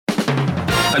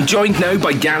I'm joined now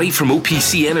by Gary from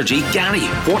OPC Energy. Gary,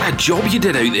 what a job you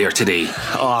did out there today.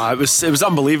 Oh, it was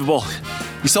unbelievable.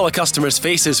 You saw the customers'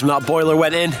 faces when that boiler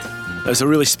went in. It was a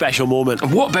really special moment.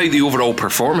 And what about the overall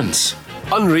performance?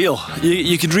 Unreal.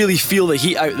 You could really feel the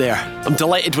heat out there. I'm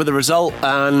delighted with the result,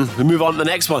 and we move on to the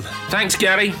next one. Thanks,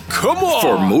 Gary. Come on!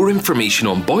 For more information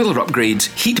on boiler upgrades,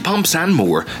 heat pumps and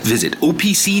more, visit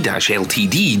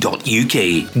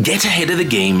opc-ltd.uk. Get ahead of the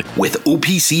game with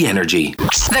OPC Energy.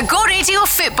 The Go Radio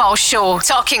Football Show,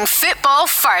 talking football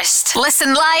first.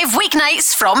 Listen live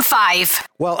weeknights from 5.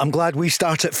 Well, I'm glad we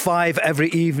start at 5 every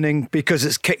evening because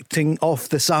it's kicking off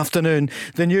this afternoon.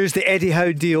 The news, the Eddie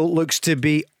Howe deal looks to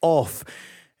be off.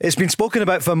 It's been spoken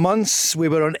about for months. We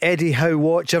were on Eddie Howe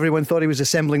watch. Everyone thought he was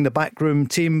assembling the backroom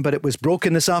team, but it was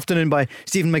broken this afternoon by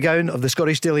Stephen McGowan of the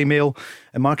Scottish Daily Mail.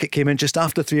 And Market came in just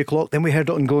after 3 o'clock. Then we heard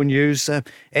it on Go News.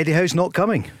 Eddie Howe's not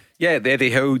coming. Yeah, the Eddie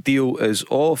Howe deal is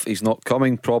off. He's not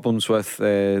coming. Problems with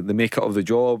the makeup of the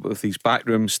job, with his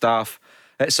backroom staff.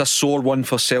 It's a sore one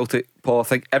for Celtic, Paul. I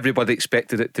think everybody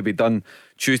expected it to be done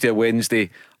Tuesday or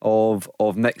Wednesday of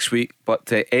next week.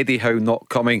 But Eddie Howe not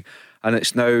coming. And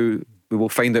it's now, we will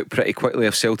find out pretty quickly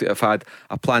if Celtic have had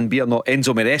a plan B or not.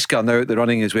 Enzo Maresca now at the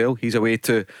running as well. He's away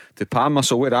to Parma.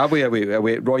 So where are we?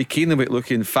 Away at Roy Keane, away at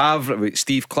Lucien Favre, away at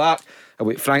Steve Clarke,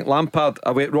 away at Frank Lampard,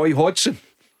 away at Roy Hodgson.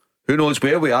 Who knows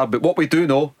where we are? But what we do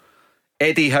know,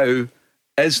 Eddie Howe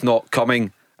is not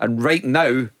coming. And right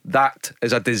now, that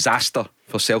is a disaster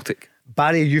for Celtic.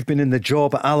 Barry, you've been in the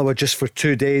job at Alloa just for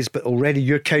 2 days, but already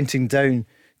you're counting down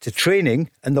to training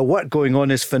and the work going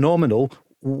on is phenomenal.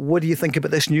 What do you think about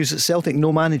this news at Celtic?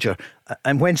 No manager.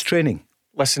 And when's training?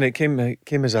 Listen, it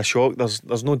came as a shock.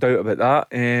 There's no doubt about that.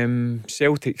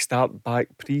 Celtic start back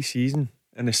pre-season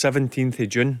on the 17th of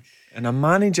June, and a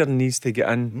manager needs to get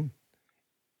in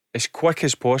as quick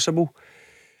as possible,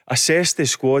 assess the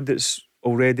squad that's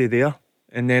already there,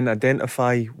 and then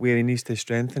identify where he needs to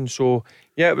strengthen. So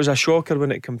yeah, it was a shocker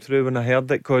when it came through when I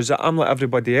heard it, because I'm like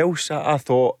everybody else. I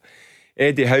thought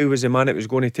Eddie Howe was the man that was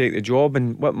going to take the job,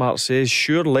 and what Mark says,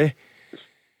 surely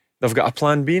they've got a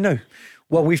plan B now.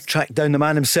 Well, we've tracked down the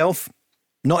man himself,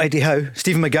 not Eddie Howe.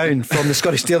 Stephen McGowan from the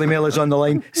Scottish Daily Mail is on the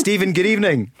line. Stephen, good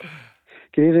evening.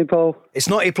 Good evening, Paul. It's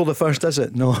not April the 1st, is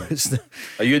it? No.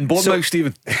 Are you in Bournemouth now,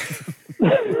 Stephen?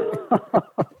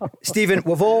 Stephen,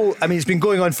 it's been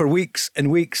going on for weeks and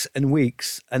weeks and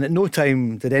weeks, and at no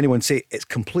time did anyone say it's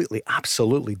completely,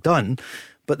 absolutely done.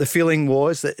 But the feeling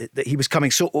was that he was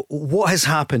coming. So what has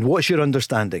happened? What's your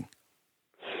understanding?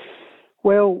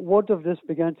 Well, word of this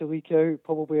began to leak out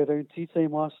probably around tea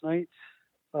time last night.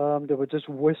 There were just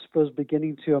whispers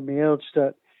beginning to emerge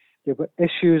that there were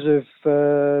issues of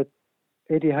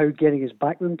Eddie Howe getting his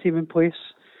backroom team in place.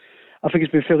 I think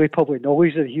it's been fairly public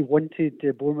knowledge that he wanted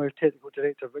the Bournemouth technical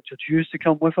director Richard Hughes to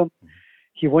come with him.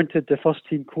 He wanted the first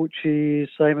team coaches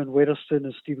Simon Weatherston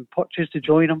and Stephen Purchase to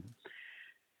join him.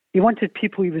 He wanted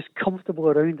people he was comfortable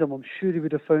around him. I'm sure he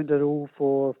would have found a role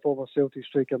for former Celtic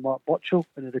striker Mark Burchill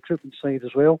in the recruitment side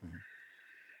as well.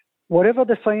 Whatever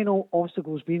the final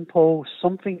obstacle's been, Paul,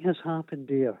 something has happened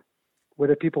there.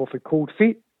 Whether people have had cold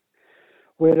feet,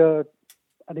 whether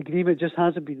an agreement just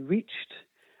hasn't been reached.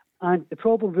 And the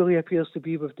problem really appears to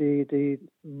be with the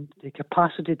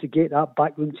capacity to get that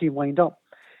backroom team lined up.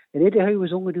 And Eddie Howe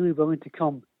was only really willing to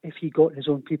come if he got his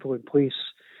own people in place.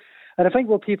 And I think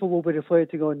what people will be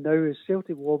reflecting on now is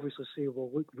Celtic will obviously say, well,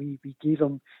 look, we gave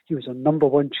him, he was our number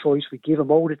one choice. We gave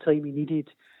him all the time he needed.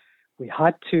 We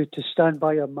had to stand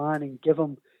by our man and give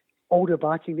him all the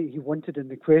backing that he wanted and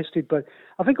requested. But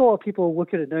I think a lot of people will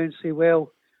look at it now and say,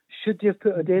 well, should they have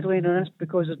put a deadline on this?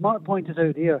 Because as Mark pointed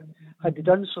out there, had they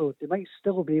done so, they might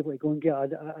still be able to go and get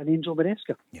an Angel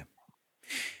Maresca. Yeah.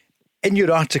 In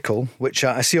your article, which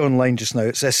I see online just now,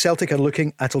 it says Celtic are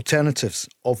looking at alternatives,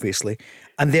 obviously,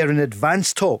 and they're in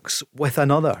advanced talks with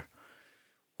another.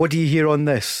 What do you hear on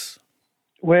this?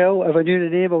 Well, if I knew the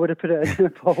name, I would have put it in there,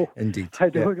 Paul. Indeed. I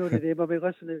don't know the name. I mean,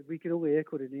 listen, we can only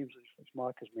echo the names which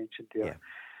Mark has mentioned there. Yeah.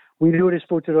 We know they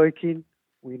spoke to Roy Keane.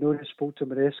 We know they spoke to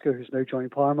Maresca, who's now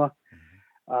joined Parma.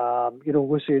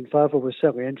 Lucien Favre was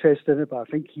certainly interested in it, but I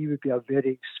think he would be a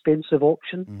very expensive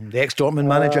option. The ex-Dortmund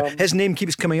manager. His name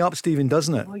keeps coming up, Stephen,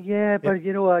 doesn't it? Well, yeah, but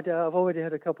I've already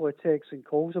had a couple of texts and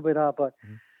calls about that. But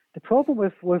the problem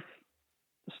with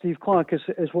Steve Clarke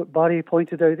is what Barry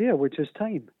pointed out there, which is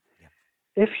time. Yeah.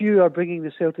 If you are bringing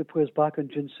the Celtic players back on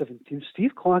June 17th,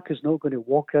 Steve Clarke is not going to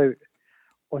walk out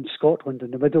on Scotland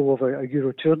in the middle of a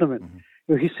Euro tournament.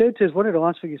 He said to us, one of the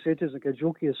last things he said to us, like a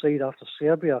jokey aside, after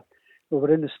Serbia, we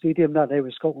were in the stadium that night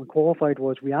when Scotland qualified,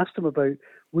 was we asked him about,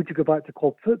 would you go back to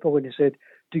club football? And he said,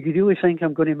 do you really think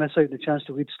I'm going to miss out on the chance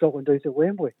to lead Scotland out at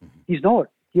Wembley? He's not.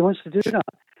 He wants to do that.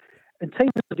 in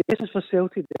times of obligations for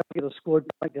Celtic, they have to get their squad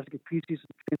back, they have to get pre-season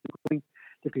training going,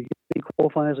 they've got to get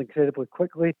qualifiers incredibly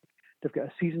quickly, they've got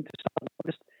a season to start in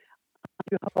August.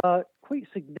 You have a quite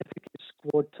significant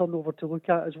squad turnover to look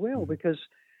at as well, because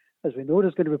as we know,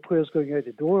 there's going to be players going out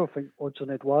the door. I think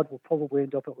Odsonne Edouard will probably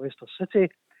end up at Leicester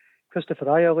City. Christopher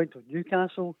Ajer went to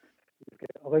Newcastle. You've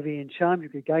got Olivier Ncham,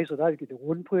 you've got guys like that, you've got the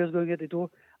loan players going out the door,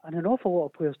 and an awful lot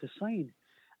of players to sign.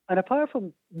 And apart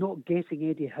from not getting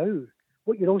Eddie Howe,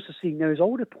 what you're also seeing now is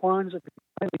all the plans that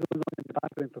are going on in the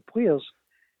background for players,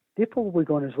 they've probably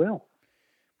gone as well.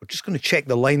 We're just going to check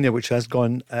the line there, which has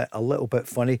gone a little bit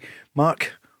funny.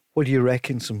 Mark, what do you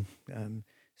reckon?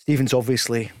 Stevens,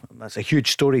 obviously, that's a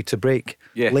huge story to break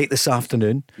late this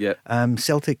afternoon. Yeah.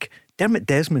 Celtic, Dermot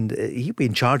Desmond, he'll be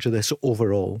in charge of this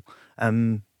overall.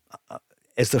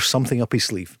 Is there something up his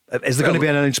sleeve? Is there going to be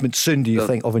an announcement soon, do you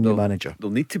think, of a new manager?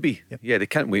 There'll need to be. Yep. Yeah, they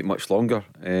can't wait much longer.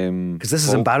 Because this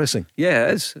is embarrassing. Yeah,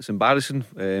 it is. It's embarrassing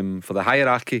for the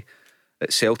hierarchy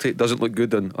at Celtic. It doesn't look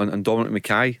good on Dominic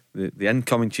Mackay, the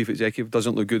incoming chief executive.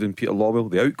 Doesn't look good on Peter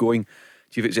Lawwell, the outgoing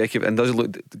chief executive, and doesn't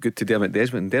look good to Dermot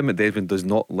Desmond. And Dermot Desmond does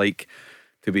not like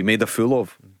to be made a fool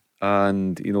of.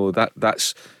 And, you know,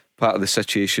 that's part of the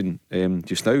situation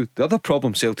just now. The other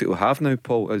problem Celtic will have now,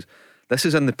 Paul, is this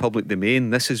is in the public domain.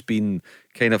 This has been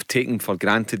kind of taken for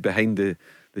granted behind the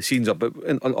scenes. But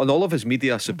on all of his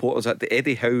media supporters, that the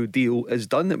Eddie Howe deal is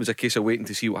done. It was a case of waiting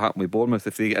to see what happened with Bournemouth,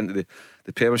 if they get into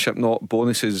the Premiership, not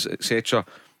bonuses, etc.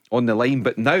 on the line.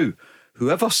 But now,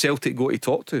 whoever Celtic go to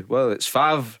talk to, whether it's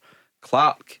Favre,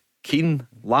 Clark, Keane,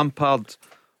 Lampard,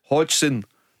 Hodgson,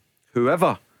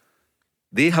 whoever,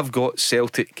 they have got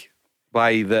Celtic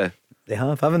by the... They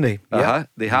have, haven't they? Yeah.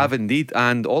 They have indeed.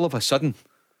 And all of a sudden,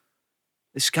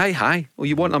 it's sky high. Oh,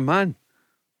 you want a man,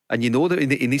 and you know that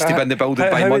he needs to be in the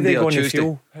building by Monday or Tuesday.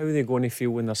 How are they going to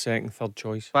feel when they're second, third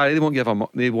choice? Barry,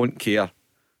 they won't care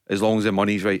as long as the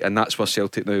money's right, and that's where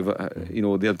Celtic now, you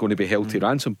know, they're going to be held to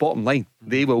ransom. Bottom line,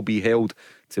 they will be held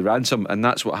to ransom, and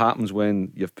that's what happens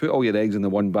when you've put all your eggs in the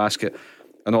one basket,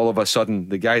 and all of a sudden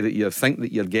the guy that you think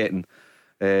that you're getting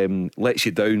lets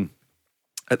you down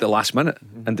at the last minute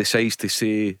and decides to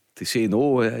say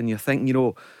no, and you're thinking, you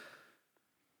know.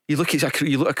 You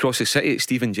look across the city at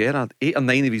Steven Gerrard, 8 or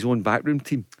 9 of his own backroom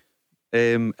team,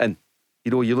 and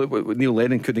you know, you look what Neil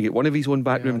Lennon couldn't get one of his own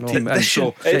backroom team, and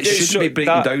so it shouldn't be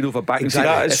breaking down over back.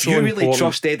 Exactly. If you really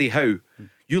trust Eddie Howe,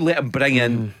 you let him bring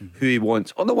in who he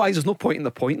wants. Otherwise, there's no point in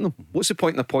appointing him. What's the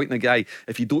point in appointing a guy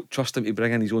if you don't trust him to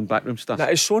bring in his own backroom stuff?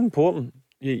 That is so important.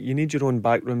 You need your own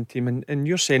backroom team, and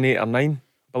you're saying 8 or 9.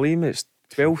 Believe me, it's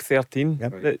 12, 13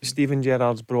 that Steven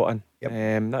Gerrard's brought in.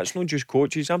 That's not just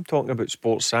coaches. I'm talking about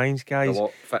sports science guys,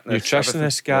 fitness,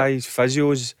 nutritionists guys,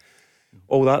 physios,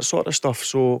 all that sort of stuff.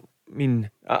 So, I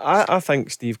mean, I think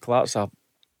Steve Clark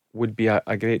would be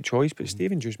a great choice, but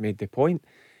Stephen just made the point.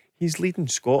 He's leading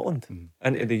Scotland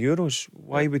into the Euros.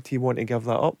 Why would he want to give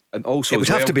that up? And also, it would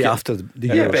have to be after the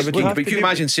Euros. But can you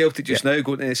imagine Celtic just now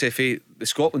going to the SFA? The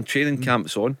Scotland training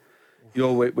camp's on. You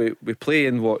know, we play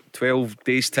in 12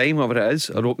 days' time, whatever it is,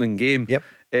 our opening game.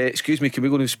 Excuse me, can we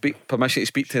go and permission to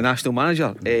speak to the national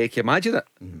manager? Can you imagine it?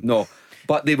 No.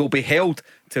 But they will be held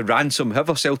to ransom.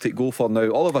 However Celtic go for now,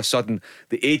 all of a sudden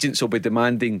the agents will be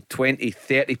demanding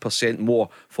 20-30% more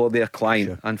for their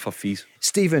client and for fees.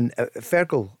 Stephen,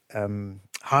 Fergal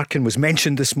Harkin was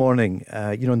mentioned this morning,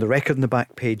 you know, on the record in the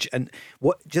back page. And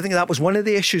what do you think that was one of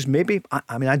the issues? Maybe,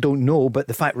 I mean, I don't know, but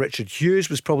the fact Richard Hughes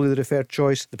was probably the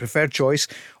preferred choice,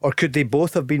 or could they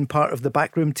both have been part of the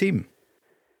backroom team?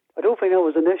 I don't think that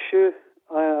was an issue.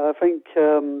 I think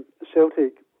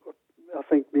Celtic,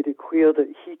 made it clear that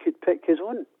he could pick his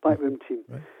own backroom team.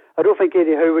 Right. I don't think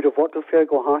Eddie Howe would have worked with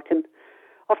Fergal Harkin.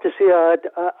 I have to say,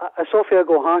 I saw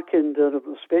Fergal Harkin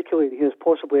speculating he was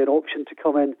possibly an option to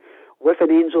come in with an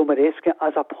Enzo Maresca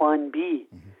as a plan B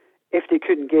if they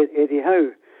couldn't get Eddie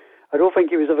Howe. I don't think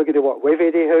he was ever going to work with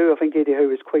Eddie Howe. I think Eddie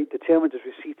Howe is quite determined, as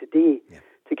we see today,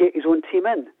 to get his own team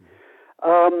in.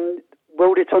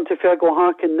 Will they turn to Fergal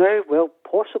Harkin now? Well,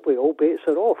 possibly. All bets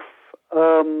are off.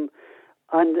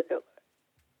 And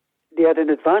they are in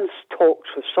advanced talks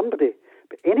with somebody.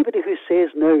 But anybody who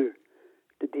says now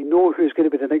that they know who's going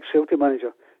to be the next Celtic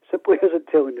manager simply isn't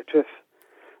telling the truth.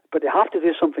 But they have to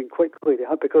do something quickly.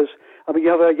 Because I mean, you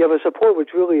have a support which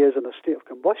really is in a state of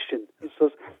combustion.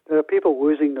 There are people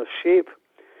losing their shape.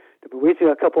 They've been waiting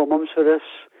a couple of months for this.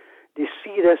 They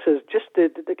see this as just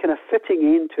the kind of fitting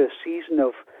end to a season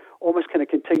of almost kind of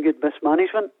continued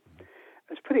mismanagement.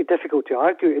 It's pretty difficult to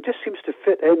argue. It just seems to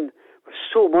fit in with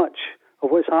so much of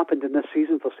what's happened in this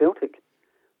season for Celtic.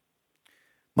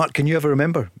 Mark, can you ever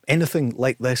remember anything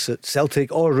like this at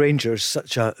Celtic or Rangers,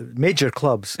 such a major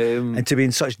clubs, and to be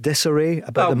in such disarray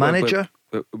about the manager?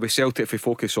 With Celtic, if we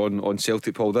focus on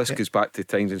Celtic, Paul, this goes back to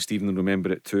times, and Stephen will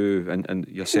remember it too, and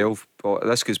yourself, Paul,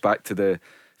 this goes back to the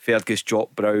Fergus,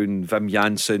 Jock Brown, Wim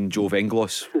Janssen, Joe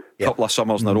Venglos, a couple of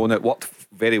summers in a row. It worked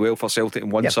very well for Celtic in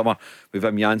one summer with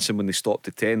Wim Janssen when they stopped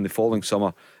to 10. The following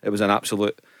summer it was an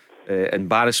absolute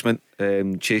embarrassment.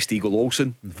 Chased Eagle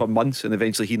Olsen for months, and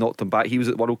eventually he knocked him back. He was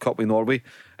at the World Cup with Norway,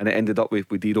 and it ended up with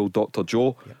dear old Dr.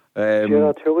 Joe.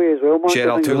 Gerard Tooley as well, Mark.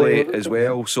 Gerard Tooley as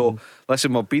well. So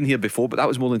listen, we've been here before, but that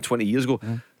was more than 20 years ago.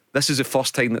 This is the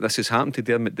first time that this has happened to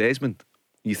Dermot Desmond.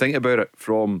 You think about it,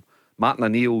 from Martin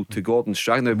O'Neill to Gordon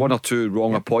Strachan. Now, one or two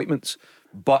wrong appointments,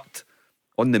 but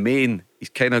on the main, he's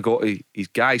kind of got his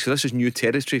guy. So this is new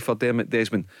territory for Dermot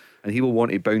Desmond, and he will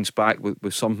want to bounce back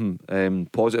with something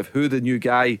positive. Who the new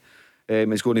guy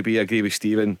is going to be, I agree with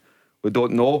Stephen, we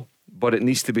don't know, but it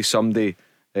needs to be somebody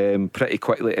pretty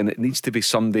quickly, and it needs to be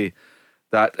somebody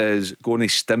that is going to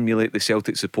stimulate the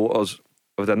Celtic supporters.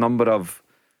 With a number of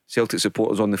Celtic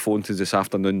supporters on the phone to this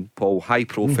afternoon, Paul, high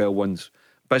profile ones,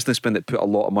 businessmen that put a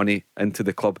lot of money into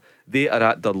the club, they are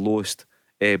at their lowest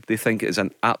ebb. They think it is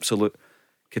an absolute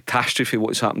catastrophe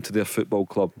what's happened to their football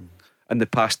club in the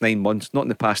past 9 months, not in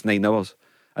the past 9 hours,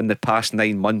 in the past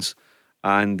 9 months,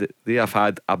 and they have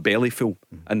had a belly full,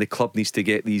 and the club needs to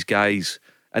get these guys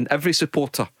and every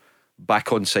supporter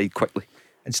back on side quickly.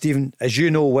 And Stephen, as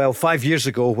you know well, 5 years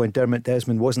ago when Dermot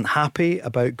Desmond wasn't happy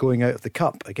about going out of the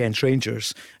Cup against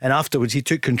Rangers, and afterwards he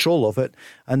took control of it,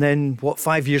 and then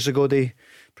 5 years ago they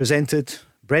presented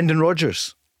Brendan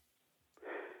Rodgers.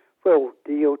 Well,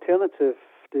 the alternative,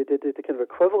 the kind of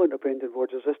equivalent of Brendan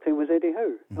Rodgers this time was Eddie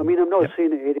Howe. I mean, I'm not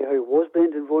saying that Eddie Howe was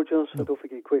Brendan Rodgers. I don't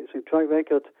think he had quite the same track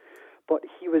record, but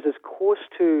he was as close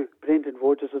to Brendan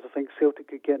Rodgers as I think Celtic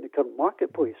could get in the current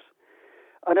marketplace.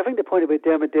 And I think the point about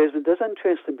Dermot Desmond is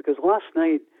interesting, because last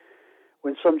night,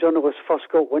 when some journalists first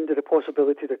got wind of the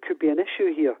possibility there could be an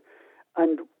issue here,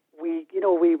 and we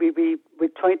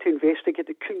tried to investigate,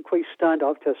 it couldn't quite stand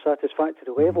up to a satisfactory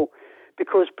level,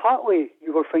 because partly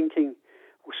you were thinking,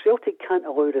 well, Celtic can't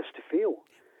allow this to fail,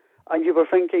 and you were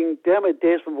thinking Dermot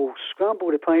Desmond will scramble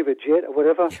the private jet or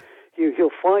whatever, he'll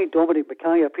fly Dominic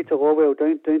Mackay or Peter Lawwell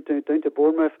down to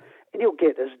Bournemouth, and he'll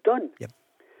get this done.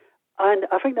 And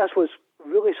I think that's what's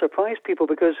really surprised people,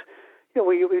 because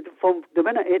from the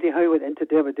minute Eddie Howe went into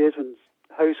Dermot Desmond's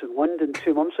house in London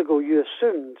 2 months ago, you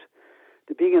assumed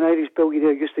that being an Irish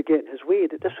billionaire used to get in his way,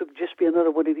 that this would just be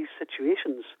another one of these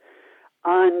situations.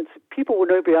 And people will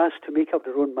now be asked to make up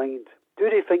their own mind. Do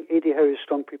they think Eddie Howe has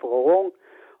strung people along,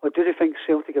 or do they think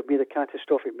Celtic have made a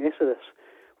catastrophic mess of this?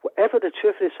 Whatever the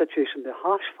truth of the situation, the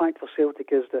harsh fact for Celtic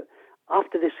is that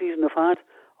after the season they've had,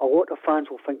 a lot of fans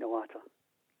will think the latter.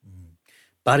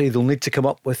 Barry, they'll need to come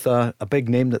up with a big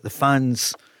name that the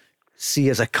fans see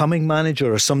as a coming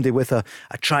manager, or somebody with a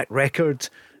track record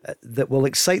that will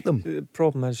excite them. The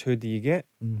problem is, who do you get?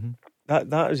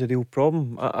 That is a real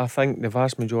problem. I think the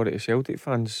vast majority of Celtic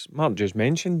fans, Mark just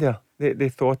mentioned there, they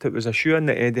thought it was a shoo-in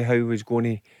that Eddie Howe was going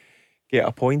to get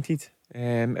appointed,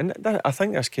 and I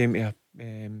think this came to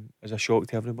as a shock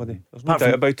to everybody. There's no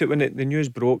doubt about it. When the news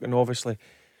broke, and obviously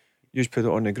you just put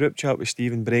it on the group chat with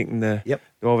Stephen breaking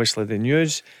obviously the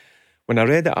news. When I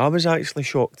read it, I was actually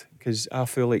shocked, because I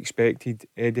fully expected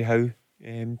Eddie Howe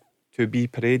to be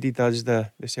paraded as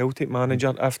the Celtic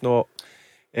manager, if not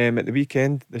at the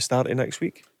weekend, the start of next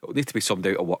week. It'll need to be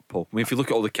somebody out of work, Paul. I mean, if you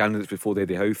look at all the candidates before the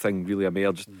Eddie Howe thing really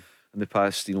emerged in the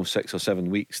past 6 or 7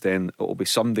 weeks, then it'll be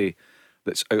somebody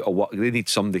that's out of work. They need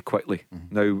somebody quickly.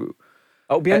 Now,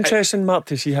 it'll be interesting, Mark,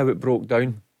 to see how it broke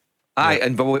down.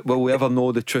 And will we ever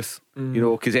know the truth?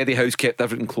 Because Eddie Howe's kept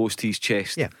everything close to his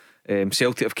chest.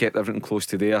 Celtic have kept everything close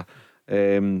to their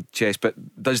chest.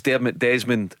 But does Dermot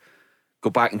Desmond go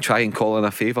back and try and call in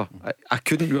a favour? I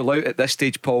couldn't rule out at this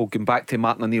stage, Paul, going back to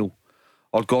Martin O'Neill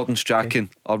or Gordon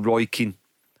Strachan or Roy Keane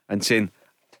and saying,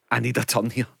 I need a turn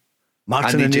here.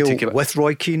 Martin O'Neill with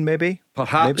Roy Keane, maybe?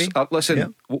 Perhaps.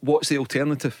 Listen, what's the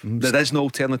alternative? There is no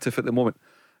alternative at the moment.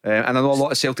 And I know a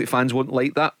lot of Celtic fans won't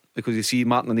like that, because you see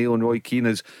Martin O'Neill and Roy Keane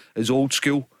as old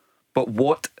school. But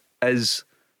what is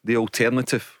the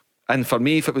alternative? And for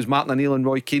me, if it was Martin O'Neill and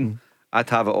Roy Keane, I'd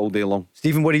have it all day long.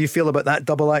 Stephen, what do you feel about that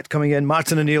double act coming in?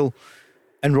 Martin O'Neill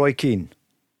and Roy Keane?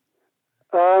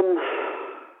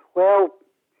 Well,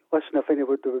 listen, I think there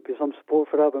would be some support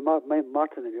for that, but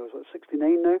Martin O'Neill's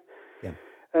 69 now.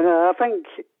 And I think,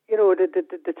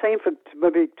 the time for to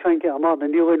maybe try and get a Martin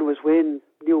O'Neill in was when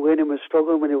Neil Lennon was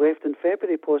struggling when he left in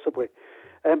February, possibly.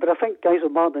 But I think guys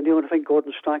like Martin O'Neill, and I think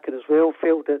Gordon Strachan as well,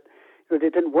 felt that They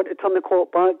didn't want to turn the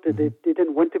clock back. They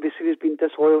didn't want to be seen as being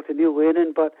disloyal to Neil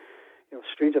Lennon, but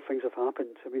stranger things have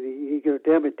happened. I mean,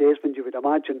 Dermot Desmond, you would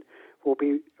imagine, will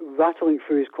be rattling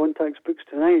through his contacts books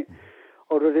tonight.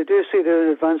 Although they do say they're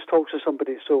in advanced talks with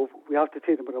somebody, so we have to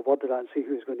take them at a word of that and see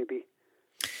who it's going to be.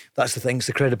 That's the thing, it's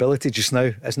the credibility just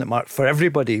now, isn't it, Mark, for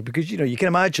everybody? Because, you can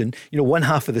imagine, one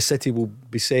half of the city will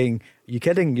be saying, are you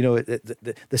kidding?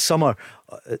 The summer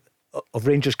of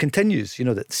Rangers continues,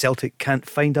 that Celtic can't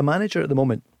find a manager at the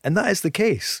moment. And that is the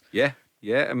case. Yeah.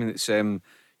 I mean, it's,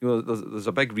 there's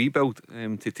a big rebuild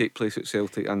to take place at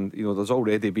Celtic, and, there's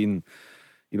already been,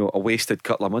 a wasted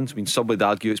couple of months. I mean, some would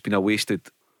argue it's been a wasted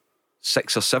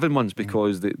 6 or 7 months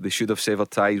because they should have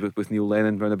severed ties with Neil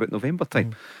Lennon around about November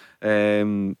time.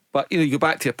 But you go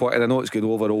back to your point, and I know it's going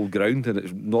over old ground and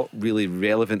it's not really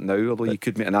relevant now, although you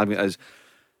could make an argument as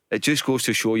it just goes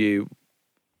to show you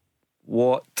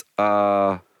what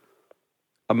a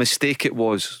mistake it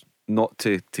was not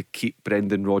to keep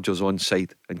Brendan Rodgers on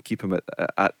side and keep him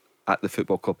at the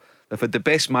football club. They've had the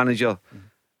best manager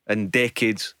in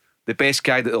decades, the best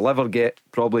guy that they'll ever get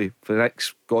probably for the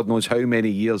next God knows how many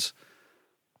years,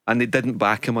 and they didn't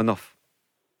back him enough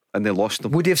and they lost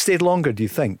him. Would he have stayed longer, do you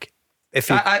think?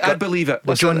 I believe it.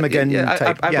 The John McGinn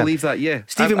type. I believe that, yeah.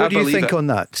 Stephen, what do you think on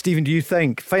that? Stephen, do you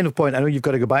think, final point, I know you've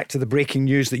got to go back to the breaking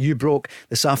news that you broke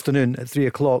this afternoon at 3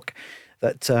 o'clock,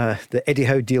 that the Eddie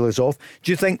Howe deal is off.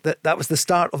 Do you think that was the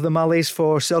start of the malaise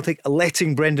for Celtic,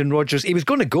 letting Brendan Rodgers? He was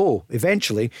going to go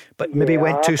eventually, but maybe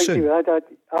went too soon.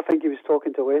 I think he was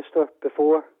talking to Leicester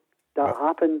before that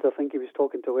happened. I think he was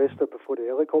talking to Leicester before the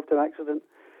helicopter accident.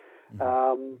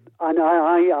 And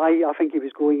I think he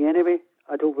was going anyway.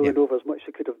 I don't really know if there's much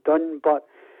he could have done, but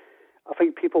I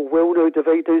think people will now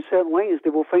divide down certain lines. They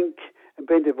will think, and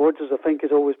Brendan Rodgers, I think,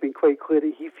 has always been quite clear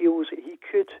that he feels that he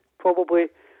could probably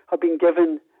have been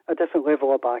given a different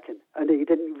level of backing, and that he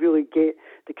didn't really get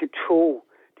the control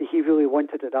that he really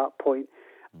wanted at that point.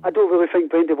 I don't really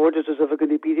think Brendan Rodgers is ever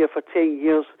going to be there for 10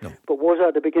 years, but was that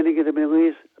at the beginning of the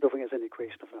malaise? I don't think there's any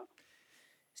question of that.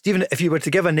 Stephen, if you were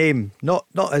to give a name, not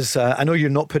as I know you're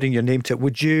not putting your name to it,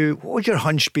 what would your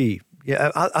hunch be?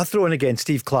 Yeah, I'll throw in again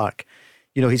Steve Clarke.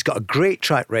 He's got a great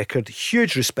track record,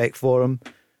 huge respect for him,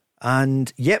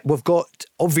 and yet we've got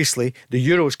obviously the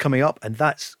Euros coming up, and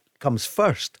that comes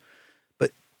first.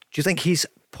 But do you think he's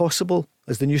possible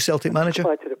as the new Celtic manager?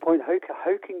 Back to the point,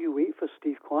 how can you wait for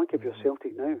Steve Clarke if you're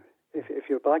Celtic now? If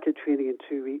you're back at training in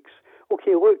 2 weeks,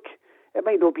 okay, look, it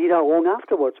might not be that long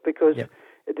afterwards because.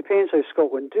 It depends how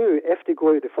Scotland do. If they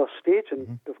go out the first stage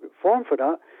and they've got form for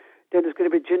that, then it's going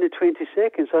to be June the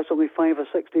 22nd, so that's only 5 or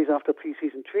 6 days after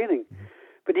pre-season training.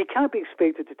 But he can't be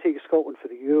expected to take Scotland for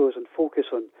the Euros and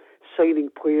focus on signing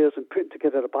players and putting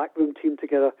together a backroom team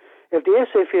together. If the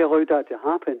SFA allowed that to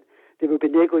happen, they would be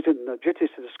negligent in their duties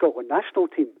to the Scotland national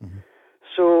team.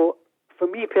 So for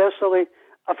me personally,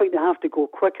 I think they have to go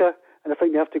quicker, and I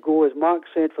think they have to go, as Mark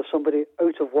said, for somebody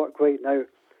out of work right now.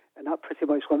 And that pretty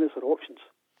much limits their options.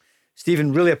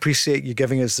 Stephen, really appreciate you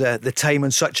giving us the time on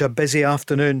such a busy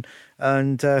afternoon.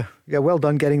 And well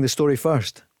done getting the story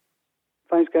first.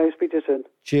 Thanks, guys. Speak to you soon.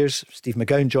 Cheers. Steve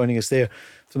McGowan joining us there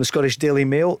from the Scottish Daily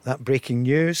Mail. That breaking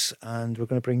news. And we're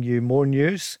going to bring you more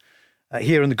news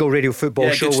here on the Go Radio Football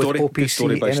Show with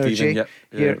OPC Energy.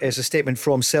 Here is a statement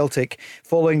from Celtic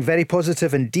following very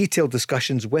positive and detailed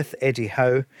discussions with Eddie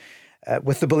Howe.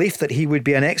 With the belief that he would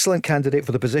be an excellent candidate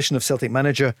for the position of Celtic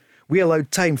manager, we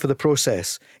allowed time for the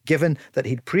process, given that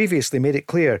he'd previously made it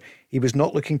clear he was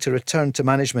not looking to return to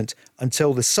management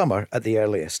until the summer at the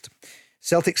earliest.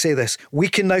 Celtic say this: we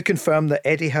can now confirm that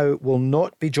Eddie Howe will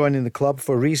not be joining the club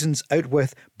for reasons out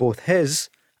with both his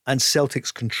and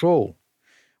Celtic's control.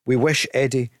 We wish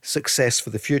Eddie success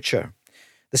for the future.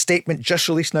 The statement just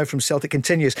released now from Celtic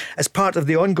continues: as part of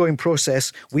the ongoing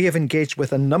process, we have engaged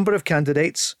with a number of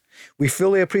candidates. We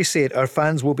fully appreciate our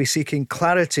fans will be seeking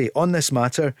clarity on this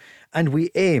matter, and we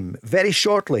aim very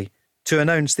shortly to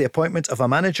announce the appointment of a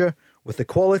manager with the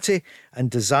quality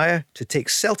and desire to take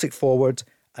Celtic forward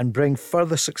and bring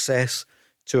further success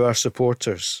to our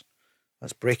supporters.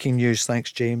 That's breaking news.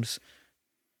 Thanks, James.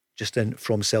 Just in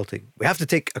from Celtic. We have to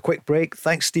take a quick break.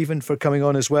 Thanks, Stephen, for coming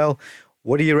on as well.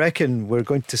 What do you reckon? We're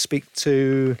going to speak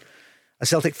to a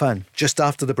Celtic fan just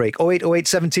after the break. 0808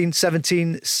 17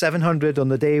 17 700 on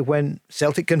the day when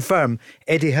Celtic confirm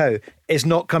Eddie Howe is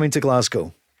not coming to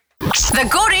Glasgow. The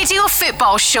Go Radio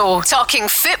Football Show, talking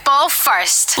football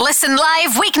first. Listen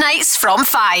live weeknights from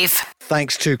 5.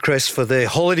 Thanks to Chris for the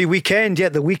holiday weekend.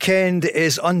 Yet the weekend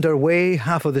is underway.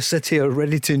 Half of the city are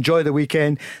ready to enjoy the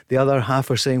weekend. The other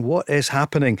half are saying, what is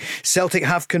happening? Celtic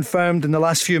have confirmed in the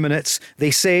last few minutes.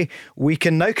 They say, we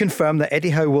can now confirm that Eddie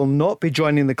Howe will not be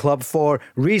joining the club for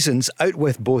reasons out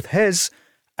with both his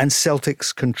and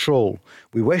Celtic's control.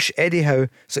 We wish Eddie Howe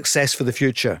success for the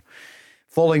future.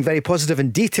 Following very positive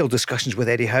and detailed discussions with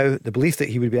Eddie Howe, the belief that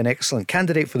he would be an excellent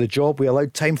candidate for the job, we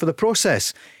allowed time for the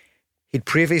process. He'd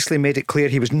previously made it clear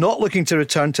he was not looking to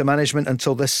return to management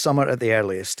until this summer at the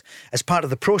earliest. As part of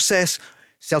the process,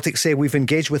 Celtic say we've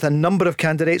engaged with a number of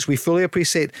candidates. We fully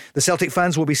appreciate the Celtic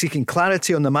fans will be seeking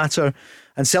clarity on the matter.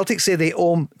 And Celtic say they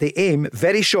aim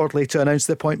very shortly to announce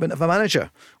the appointment of a manager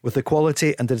with the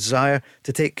quality and the desire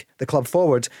to take the club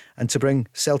forward and to bring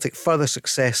Celtic further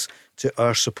success to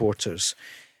our supporters.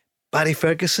 Barry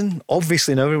Ferguson,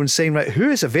 obviously now everyone's saying, right, who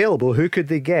is available? Who could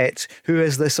they get? Who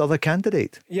is this other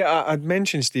candidate? Yeah, I'd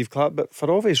mentioned Steve Clarke, but for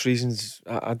obvious reasons,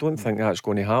 I don't think that's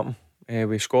going to happen.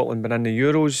 With Scotland been in the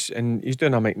Euros and he's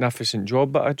doing a magnificent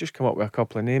job, but I'd just come up with a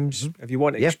couple of names. If you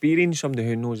want experience, somebody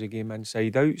who knows the game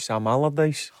inside out, Sam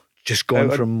Allardyce. Just gone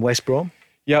from West Brom?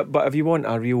 Yeah, but if you want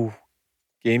a real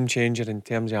game changer in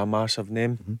terms of a massive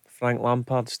name, Frank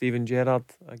Lampard, Steven Gerrard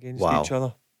against each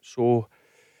other. So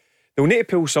they'll need to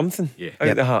pull something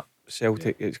out the hat,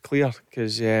 Celtic. It's clear,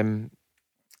 because I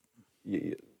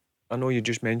know you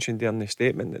just mentioned there in the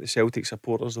statement that the Celtic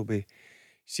supporters will be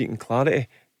seeking clarity.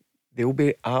 They'll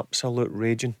be absolute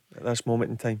raging at this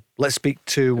moment in time. Let's speak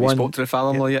to Have one. you spoke to the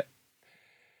father-in-law yet?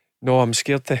 No, I'm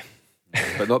scared to.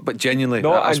 But genuinely,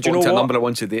 No, I've and do you spoken know to a what? number of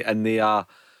ones today, and they are,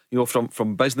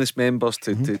 from business members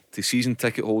to season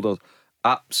ticket holders,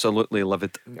 absolutely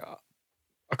livid.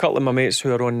 A couple of my mates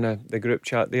who are on the group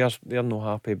chat, they're not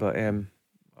happy, but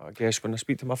I guess when I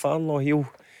speak to my father-in-law, he'll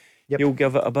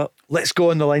give it a bit. Let's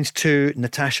go on the lines to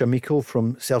Natasha Meikle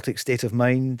from Celtic State of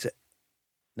Mind.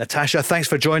 Natasha, thanks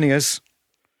for joining us.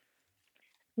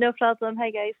 No problem.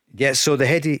 Hi guys. Yeah, so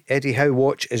the Eddie Howe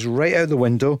watch is right out the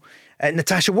window.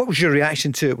 Natasha, what was your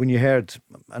reaction to it when you heard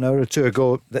an hour or two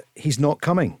ago that he's not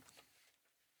coming?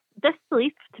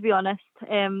 Disbelief, to be honest.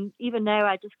 Even now,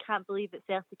 I just can't believe that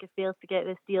Celtic have failed to get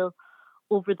this deal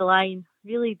over the line.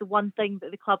 Really, the one thing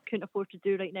that the club couldn't afford to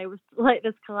do right now was to let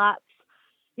this collapse.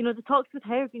 The talks with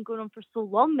Howe have been going on for so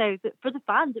long now that for the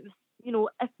fans, it was,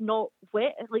 if not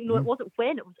when, it wasn't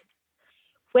when, it was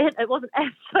when, it wasn't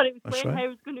if, sorry, it was when Howe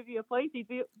was going to be appointed.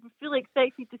 We fully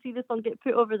expected to see this one get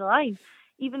put over the line.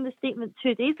 Even the statement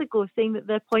 2 days ago saying that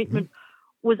the appointment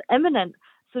was imminent.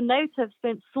 So now to have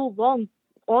spent so long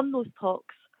on those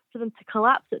talks, for them to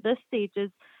collapse at this stage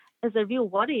is a real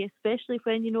worry, especially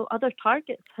when, other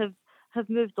targets have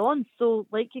moved on. So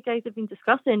like you guys have been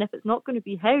discussing, if it's not going to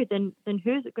be Howe, then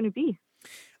who is it going to be?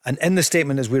 And in the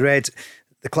statement, as we read,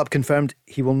 the club confirmed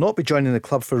he will not be joining the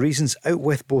club for reasons out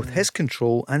with both his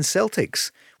control and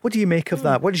Celtic's. What do you make of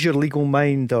that? What is your legal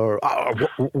mind, or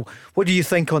what do you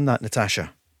think on that,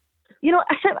 Natasha?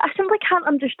 I simply can't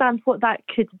understand what that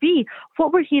could be.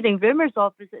 What we're hearing rumours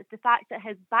of is the fact that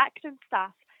his backroom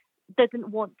staff didn't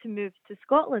want to move to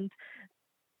Scotland.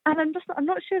 And I'm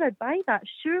not sure I'd buy that.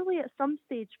 Surely at some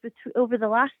stage over the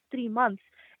last 3 months,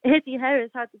 Eddie Howe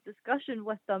has had a discussion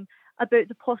with them about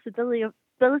the possibility of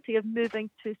moving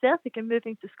to Celtic and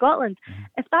moving to Scotland.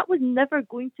 If that was never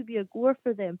going to be a goer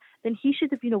for them, then he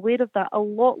should have been aware of that a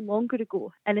lot longer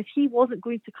ago. And if he wasn't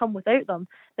going to come without them,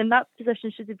 then that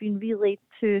position should have been relayed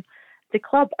to the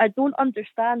club. I don't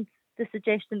understand the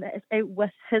suggestion that it's out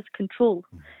with his control.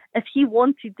 If he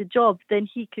wanted the job, then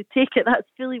he could take it. That's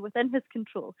fully within his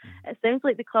control. It sounds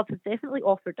like the club has definitely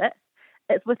offered it.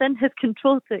 It's within his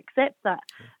control to accept that.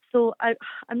 So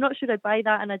I'm not sure I'd buy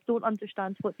that, and I don't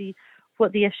understand what the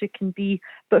issue can be.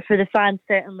 But for the fans,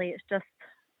 certainly, it's just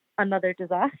another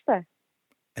disaster.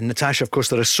 And Natasha, of course,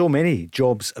 there are so many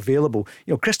jobs available.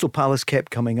 Crystal Palace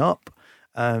kept coming up,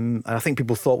 and I think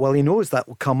people thought, well, he knows that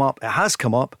will come up. It has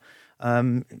come up.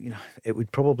 It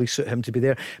would probably suit him to be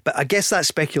there. But I guess that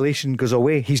speculation goes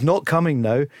away. He's not coming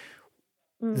now.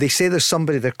 They say there's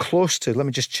somebody they're close to. Let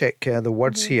me just check the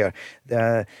words here.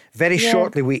 Very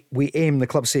shortly, the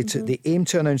club say they aim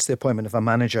to announce the appointment of a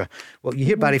manager. Well, you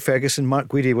hear Barry Ferguson, Mark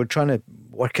Guidi, we're trying to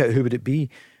work out who would it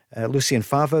be. Lucien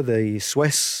Favre, the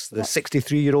Swiss, the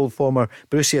 63-year-old former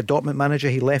Borussia Dortmund manager,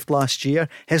 he left last year.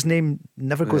 His name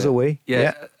never goes away.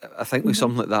 Yeah, I think with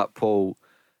something like that, Paul,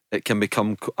 it can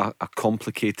become a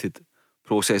complicated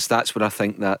process. That's where I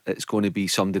think that it's going to be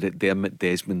somebody that Dermot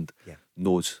Desmond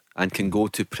knows and can go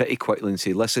to pretty quickly and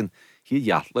say, listen, here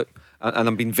you are, look, and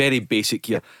I'm being very basic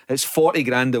here, it's 40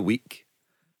 grand a week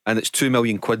and it's £2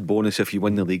 million bonus if you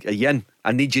win the league. Are you in?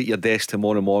 I need you at your desk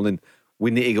tomorrow morning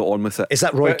We need to get on with it. Is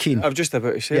that Roy But Keane? I'm just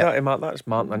about to say that to Mark. That's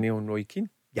Martin O'Neill and Roy Keane.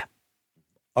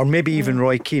 Or maybe even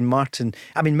Roy Keane, Martin.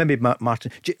 I mean, maybe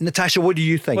Martin. Natasha, what do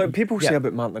you think? Like people say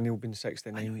about Martin O'Neill being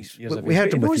 69 years of age. We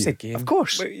heard him He with knows you. the game. Of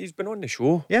course. But he's been on the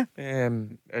show. Yeah.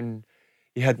 And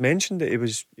he had mentioned that he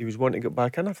was wanting to get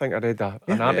back in. I think I read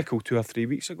an article 2 or 3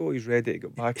 weeks ago. He's ready to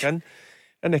get back in.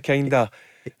 And the kind of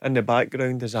in the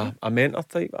background is a mentor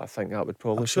type. I think that would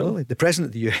probably suit him. Absolutely. The president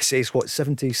of the USA is what,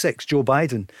 76? Joe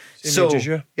Biden. Same age as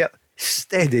you. Yeah.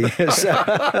 Steady.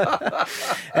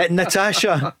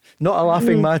 Natasha, not a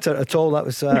laughing matter at all. That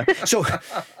was so.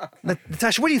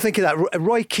 Natasha, what do you think of that?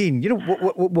 Roy Keane. You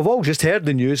know, we've all just heard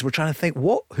the news. We're trying to think,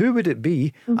 who would it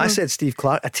be? I said Steve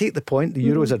Clarke. I take the point. The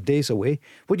Euros are days away.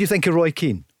 What do you think of Roy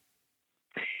Keane?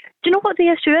 Do you know what the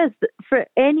issue is? For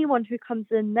anyone who comes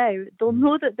in now, they'll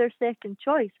know that they're second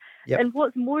choice. Yep. And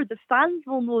what's more, the fans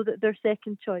will know that they're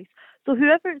second choice. So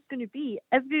whoever it's going to be,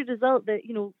 every result that,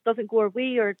 doesn't go our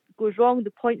way or goes wrong, the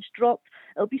points dropped,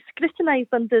 it'll be scrutinised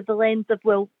under the lens of,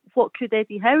 well, what could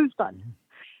Eddie Howe have done?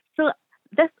 So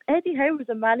this Eddie Howe was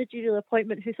a managerial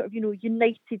appointment who sort of,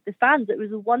 united the fans. It was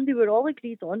the one they were all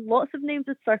agreed on. Lots of names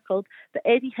had circled, but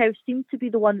Eddie Howe seemed to be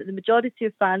the one that the majority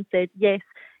of fans said, yes,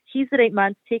 he's the right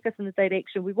man to take us in the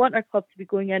direction we want our club to be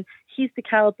going in. He's the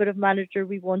calibre of manager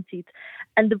we wanted.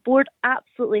 And the board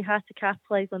absolutely had to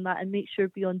capitalise on that and make sure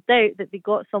beyond doubt that they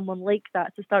got someone like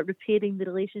that to start repairing the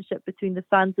relationship between the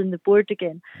fans and the board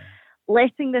again.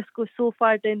 Letting this go so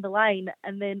far down the line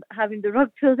and then having the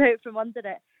rug pulled out from under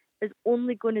it is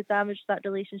only going to damage that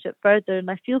relationship further.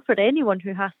 And I feel for anyone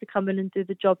who has to come in and do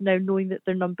the job now knowing that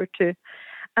they're number two.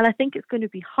 And I think it's going to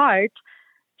be hard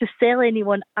to sell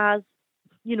anyone as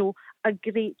a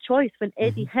great choice when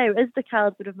Eddie Howe is the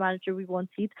calibre of manager we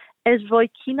wanted. Is Roy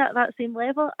Keane at that same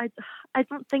level? I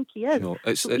don't think he is. No,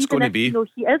 it's so going to be.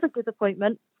 He is a good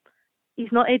appointment.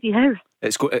 He's not Eddie Howe.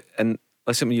 And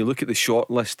listen, when you look at the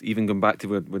short list, even going back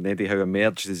to when Eddie Howe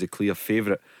emerged as a clear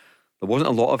favourite, there wasn't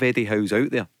a lot of Eddie Howes out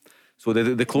there. So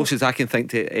the closest I can think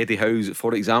to Eddie Howe's,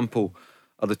 for example,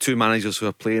 are the two managers who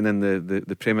are playing in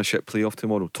the Premiership playoff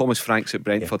tomorrow. Thomas Franks at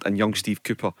Brentford and young Steve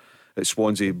Cooper at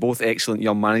Swansea. Both excellent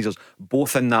young managers,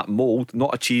 both in that mould,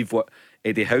 not achieved what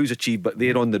Eddie Howe's achieved, but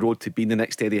they're on the road to being the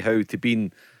next Eddie Howe, to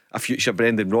being a future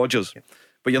Brendan Rodgers.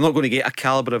 But you're not going to get a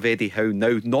calibre of Eddie Howe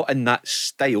now, not in that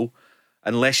style,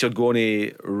 unless you're going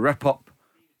to rip up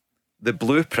the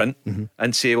blueprint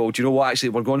and say, well, do you know what, actually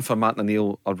we're going for Martin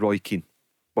O'Neill or Roy Keane.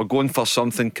 We're going for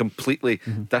something completely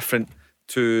different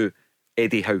to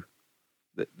Eddie Howe.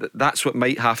 That's what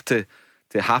might have to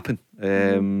happen,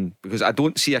 because I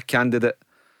don't see a candidate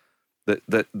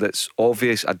that's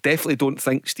obvious. I definitely don't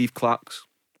think Steve Clarke's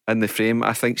in the frame.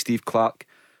 I think Steve Clarke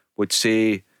would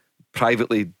say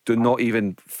privately, do not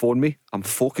even phone me, I'm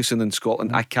focusing in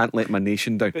Scotland, I can't let my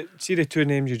nation down. But see the two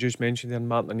names you just mentioned there,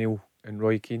 Martin O'Neill and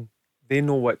Roy Keane, they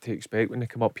know what to expect when they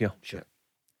come up here. Sure.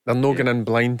 They're not going in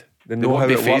blind. They They know how won't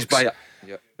be it fazed works. by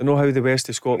it. They know how the west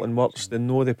of Scotland works. They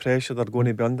know the pressure they're going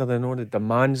to be under. They know the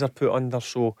demands they're put under.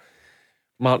 So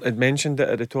Mark had mentioned it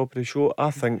at the top of the show.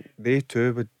 I think they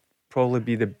two would probably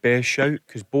be the best shout,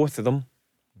 because both of them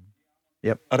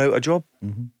are out of job.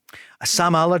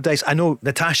 Sam Allardyce, I know,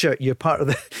 Natasha, you're part of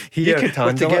the here could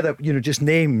handle together, just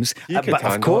names, He could but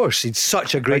of handle course he's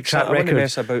such a great track I wouldn't record.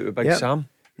 mess about with Big Sam.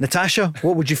 Natasha,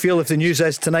 what would you feel if the news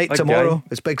is tonight, Big tomorrow? guy.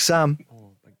 It's Big Sam.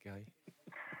 Oh, big guy.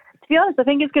 To be honest, I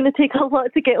think it's going to take a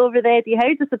lot to get over the Eddie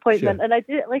Howe disappointment. Sure. And I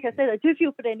do, like I said, I do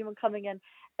feel for anyone coming in.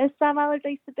 Is Sam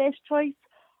Allardyce the best choice?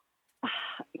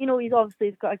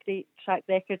 He's got a great track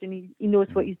record, and he knows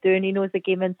what he's doing. He knows the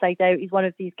game inside out. He's one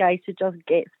of these guys who just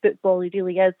gets football. He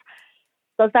really is.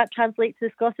 Does that translate to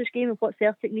the Scottish game and what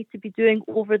Celtic need to be doing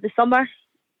over the summer?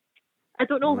 I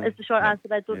don't know, is the short answer.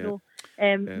 I don't know.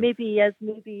 Maybe he is,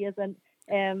 maybe he isn't.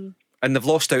 And they've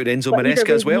lost out Enzo But either Maresca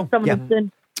way, as well. someone who's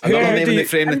doing- Another name in the do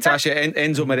frame, you- Natasha.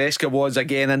 Enzo Maresca was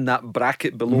again in that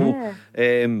bracket below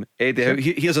Eddie Howe.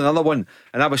 Here's another one,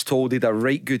 and I was told he had a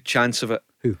right good chance of it.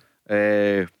 Who?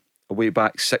 Way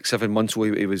back 6-7 months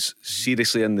ago, he was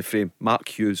seriously in the frame. Mark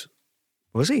Hughes.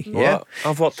 Was he? Yeah.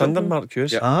 I've worked under Mark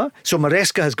Hughes. So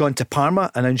Maresca has gone to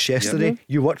Parma, announced yesterday.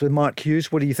 You worked with Mark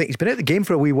Hughes. What do you think? He's been out of the game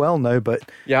for a wee while now, but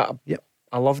Yeah, Yep.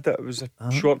 I loved it. It was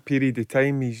a short period of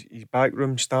time. His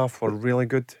backroom staff were really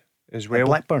good as well.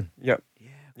 Blackburn. Yep.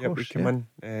 Of Yep, course, he came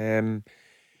in.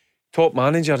 Top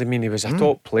manager, I mean, he was a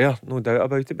top player, no doubt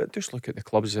about it, but just look at the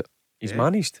clubs that he's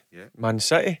managed. Man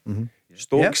City,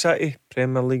 Stoke City,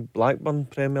 Premier League, Blackburn,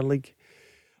 Premier League.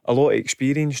 A lot of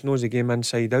experience, knows the game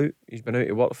inside out. He's been out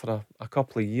of work for a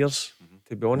couple of years,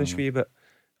 to be honest with you, but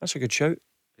that's a good shout.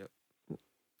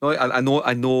 No,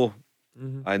 I know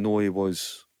he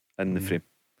was in the frame.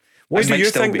 What do you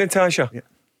still think, be. Natasha? Yeah.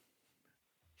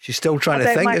 She's still trying to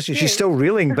About think, Mark isn't she? Guidi. She's still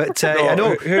reeling, but No, I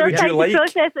know. who would Still you trying like? to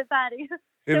process it, Barry.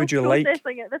 Who would Still you like?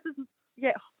 processing it. This is,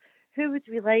 yeah. Who would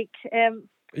we like? Are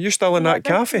you still in that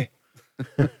cafe?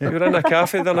 You were in a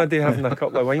cafe the other day having a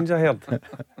couple of wines, I heard.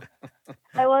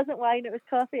 I wasn't wine, it was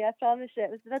coffee, I promise you.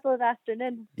 It was the middle of the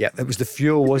afternoon. Yeah, it was the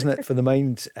fuel, wasn't it, for the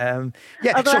mind? Yeah.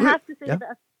 Although so I have to say yeah,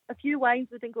 that a few wines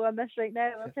wouldn't go amiss right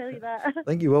now, I'll tell you that. I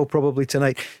think you will probably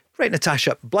tonight. Right,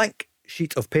 Natasha, blank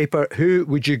sheet of paper. Who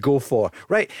would you go for?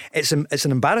 Right, it's an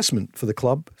embarrassment for the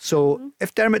club. So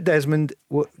if Dermot Desmond,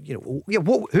 who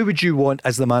would you want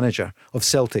as the manager of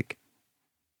Celtic?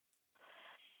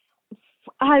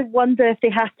 I wonder if they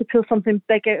have to pull something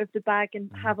big out of the bag and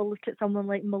have a look at someone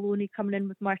like Maloney coming in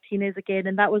with Martinez again.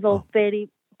 And that was all very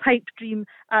pipe dream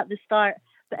at the start.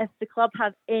 But if the club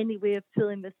have any way of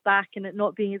pulling this back and it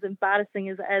not being as embarrassing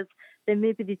as it is, then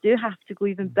maybe they do have to go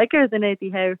even bigger than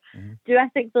Eddie Howe. Do I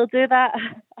think they'll do that?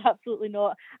 Absolutely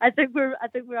not. I think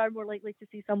we are more likely to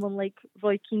see someone like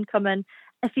Roy Keane come in.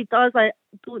 If he does, I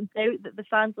don't doubt that the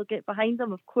fans will get behind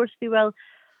him. Of course they will.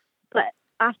 But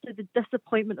after the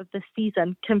disappointment of this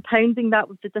season, compounding that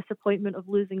with the disappointment of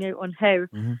losing out on Howe,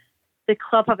 the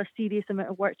club have a serious amount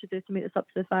of work to do to make this up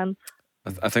to the fans.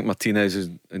 I think Martinez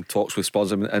is in talks with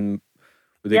Spurs, and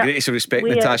with the greatest of respect,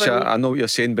 Way Natasha, early. I know what you're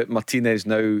saying, but Martinez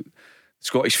now,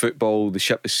 Scottish football, the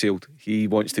ship has sailed. He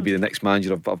wants to be the next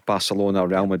manager of Barcelona,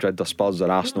 Real Madrid, or Spurs,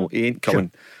 or Arsenal. He ain't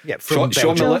coming. Yeah, from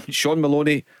Sean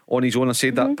Maloney on his own, I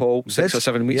said that, Paul, 6 or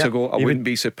 7 weeks ago. I wouldn't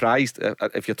be surprised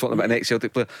if you're talking about an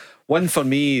ex-Celtic player. One for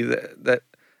me that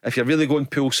if you're really going to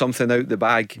pull something out the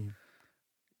bag,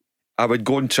 I would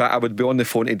go and try. I would be on the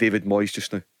phone to David Moyes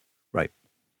just now. Right.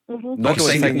 Not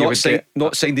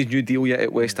signed his new deal yet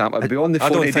at West Ham. I'd be on the I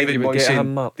phone don't to think David they would Moyes get saying,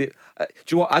 him, Mark. do you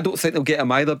know what? I don't think they'll get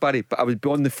him either, Barry, but I would be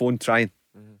on the phone trying.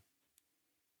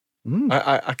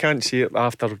 I can't see it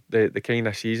after the kind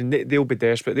of season. They'll be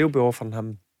desperate. They'll be offering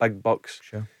him big bucks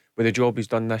with the job he's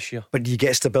done this year. But you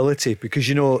get stability because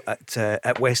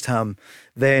at West Ham,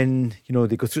 then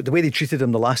they go through the way they treated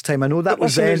him the last time. I know that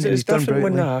was then. It's different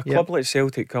when a club like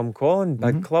Celtic come calling,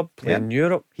 big club playing in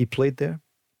Europe. He played there.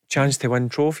 Chance to win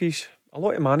trophies. A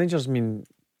lot of managers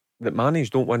that manage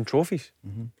don't win trophies.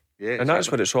 Yeah, and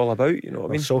that's what it's all about. You know what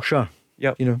I mean? Solskjaer.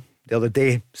 Yep. The other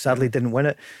day sadly didn't win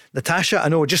it. Natasha, I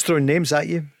know, just throwing names at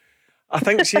you. I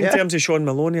think in terms of Sean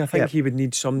Maloney, I think he would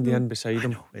need somebody in beside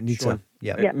him. It needs Sean.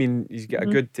 I mean, he's got a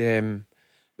good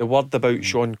the word about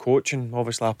Sean coaching.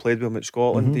 Obviously I played with him at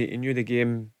Scotland. He knew the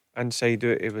game inside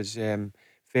out. He was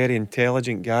very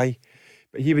intelligent guy,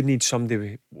 but he would need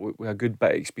somebody with a good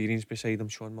bit of experience beside him.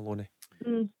 Sean Maloney.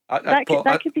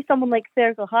 That could be someone like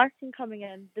Fergal Harkin coming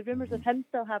in. The rumours of him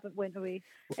still haven't went away.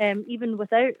 Even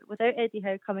without Eddie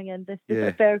Howe coming in, the sort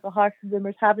of Fergal Harkin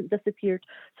rumours haven't disappeared.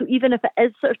 So even if it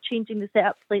is sort of changing the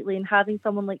setup slightly and having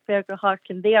someone like Fergal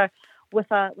Harkin there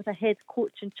with a head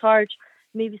coach in charge,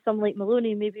 maybe someone like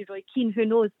Maloney, maybe Roy Keane, who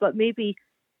knows? But maybe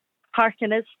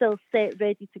Harkin is still set,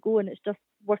 ready to go, and it's just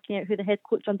working out who the head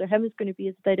coach under him is going to be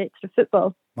as director of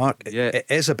football. Mark, it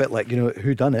is a bit like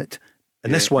who done it.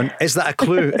 And this one, is that a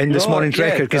clue in this morning's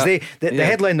record? Because the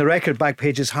headline, the record back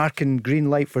page is Harkin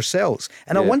green light for Celts.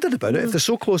 And I wondered about it. If they're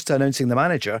so close to announcing the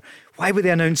manager, why were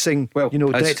they announcing,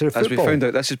 director of football? As we found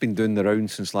out, this has been doing the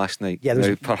rounds since last night.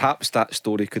 Yeah, perhaps that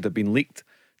story could have been leaked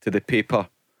to the paper,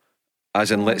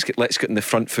 as in let's get in the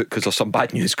front foot because there's some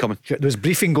bad news coming. There was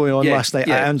briefing going on last night.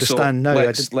 I understand now.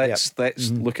 Let's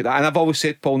look at that. And I've always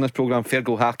said, Paul, in this programme,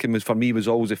 Fergal Harkin was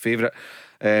always a favourite.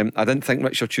 I didn't think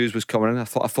Richard Hughes was coming in. I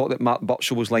thought that Mark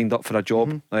Birchall was lined up for a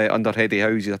job under Eddie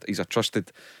Howe. He's a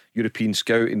trusted European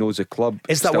scout. He knows the club.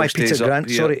 Is that why Peter Grant?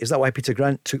 Is that why Peter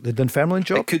Grant took the Dunfermline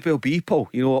job? It could well be, Paul.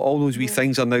 All those wee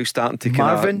things are now starting to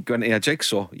go into a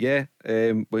jigsaw. Yeah.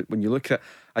 When you look at it,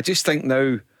 I just think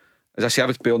now, as I say, I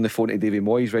would be on the phone to Davy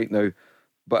Moyes right now.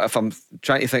 But if I'm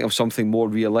trying to think of something more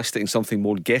realistic and something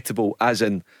more gettable, as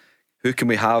in who can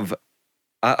we have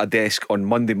at a desk on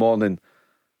Monday morning?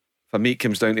 For me, it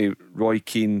comes down to Roy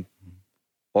Keane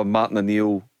or Martin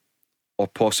O'Neill, or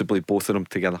possibly both of them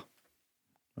together.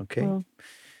 Okay.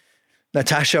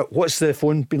 Natasha, what's the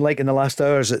phone been like in the last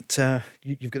hours?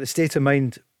 You've got the State of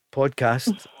Mind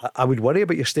podcast. I would worry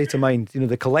about your state of mind.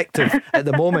 The collective at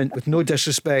the moment, with no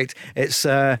disrespect, this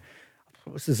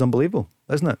is unbelievable,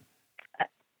 isn't it?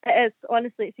 It is.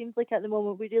 Honestly, it seems like at the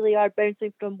moment we really are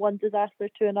bouncing from one disaster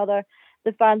to another.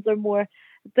 The fans are more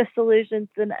disillusioned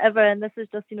than ever, and this is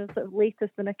just sort of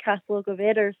latest in a catalogue of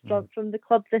errors from the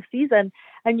club this season.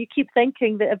 And you keep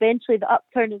thinking that eventually the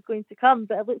upturn is going to come,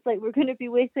 but it looks like we're going to be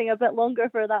waiting a bit longer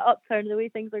for that upturn. The way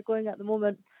things are going at the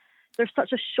moment, there's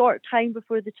such a short time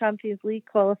before the Champions League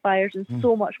qualifiers and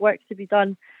so much work to be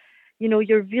done. You know,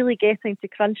 you're really getting to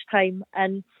crunch time,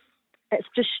 and it's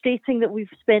frustrating that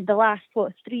we've spent the last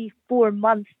 3-4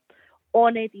 months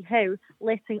on Eddie Howe,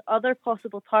 letting other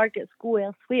possible targets go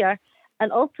elsewhere,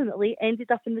 and ultimately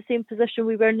ended up in the same position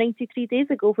we were 93 days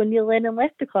ago when Neil Lennon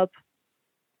left the club.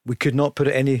 We could not put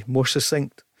it any more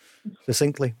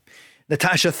succinctly.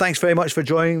 Natasha, thanks very much for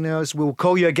joining us. We'll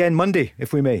call you again Monday,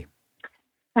 if we may.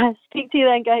 Speak to you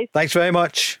then, guys. Thanks very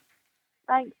much.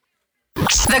 Thanks.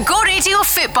 The Go Radio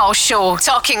Football Show,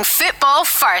 talking football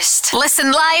first.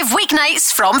 Listen live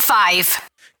weeknights from 5.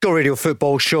 Go Radio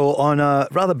Football Show on a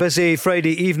rather busy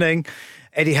Friday evening.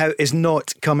 Eddie Howe is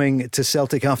not coming to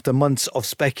Celtic after months of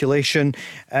speculation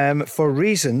for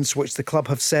reasons which the club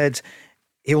have said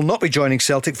he will not be joining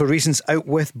Celtic for reasons out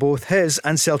with both his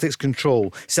and Celtic's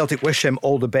control. Celtic wish him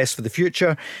all the best for the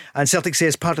future, and Celtic say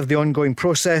as part of the ongoing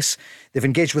process they've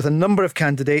engaged with a number of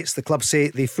candidates. The club say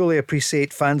they fully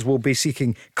appreciate fans will be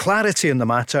seeking clarity on the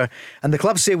matter, and the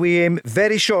club say we aim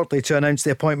very shortly to announce the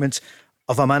appointment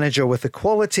of a manager with the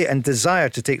quality and desire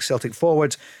to take Celtic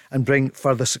forward and bring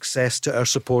further success to our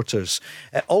supporters.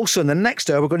 Also in the next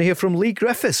hour we're going to hear from Leigh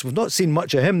Griffiths. We've not seen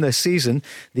much of him this season.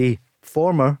 The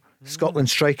former Scotland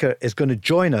striker is going to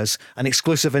join us. An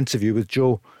exclusive interview with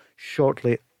Jo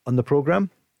shortly on the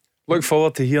programme. Look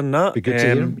forward to hearing that. Be good to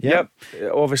hear him. Yep.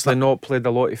 Obviously not played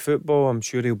a lot of football. I'm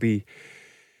sure he'll be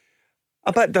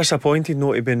a bit disappointed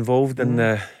not to be involved in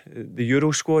the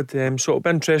Euro squad. So it'll be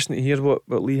interesting to hear what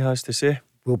Leigh has to say.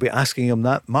 We'll be asking him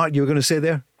that. Mark, you were going to say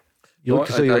there? You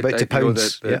look as though you're about to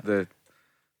pounce. The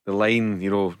line,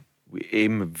 we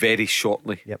aim very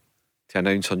shortly to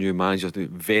announce a new manager.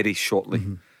 Very shortly.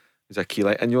 Is a key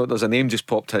line. And there's a name just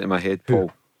popped into my head,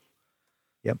 Paul.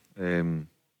 Yep.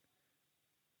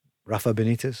 Rafa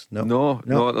Benitez?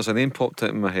 No, there's a name popped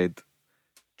into my head.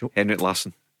 Henrik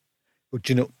Larsson. Well,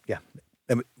 do you know? Yeah.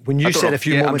 When you said a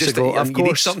few moments ago, of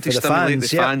course, something for to the stimulate fans,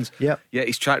 the fans. Yeah.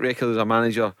 His track record as a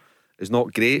manager is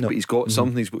not great, but he's got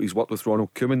something. He's worked with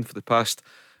Ronald Koeman for the past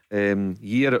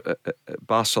year at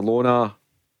Barcelona.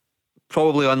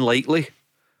 Probably unlikely.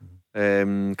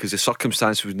 Because the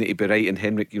circumstances would need to be right, and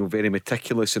Henrik, very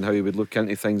meticulous in how he would look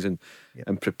into things and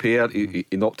prepare. He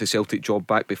knocked the Celtic job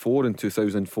back before in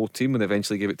 2014 when they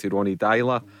eventually gave it to Ronnie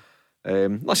Dyla.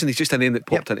 Listen, he's just a name that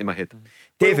popped into my head.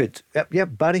 David,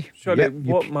 Barry. Sorry,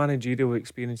 what managerial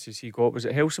experience has he got? Was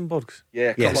it Helsingborg's?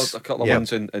 Yeah, a couple of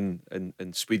ones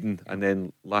in Sweden, and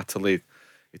then latterly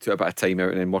he took a bit of time out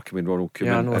and then working with Ronald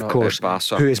Koeman, of course,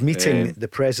 Barca, who is meeting the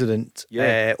president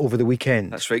over the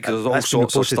weekend. That's right, because there's all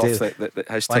sorts of stuff that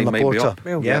his time might be up.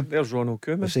 Well, there's Ronald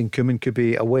Koeman. We're saying Koeman could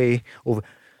be away over.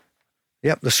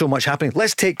 Yep, there's so much happening.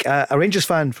 Let's take a Rangers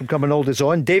fan from Cumbernauld is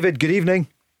on. David, good evening.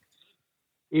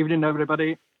 Evening,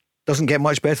 everybody. Doesn't get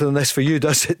much better than this for you,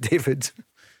 does it, David?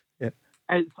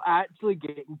 It's actually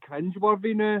getting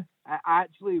cringeworthy now. It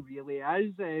actually really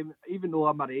is. Even though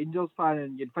I'm a Rangers fan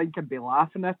and you'd think I'd be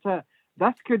laughing at it,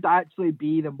 this could actually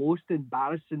be the most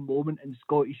embarrassing moment in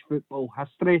Scottish football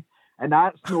history. And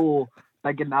that's no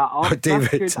bigging that up.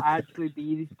 David. This could actually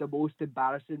be the most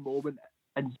embarrassing moment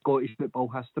in Scottish football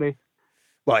history.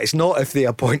 Well, it's not if they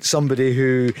appoint somebody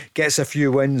who gets a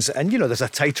few wins and, there's a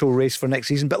title race for next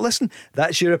season. But listen,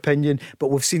 that's your opinion. But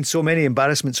we've seen so many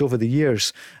embarrassments over the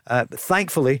years.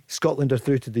 Thankfully, Scotland are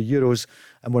through to the Euros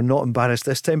and we're not embarrassed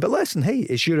this time. But listen, hey,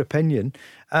 it's your opinion.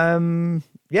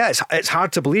 It's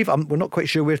hard to believe. We're not quite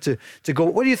sure where to go.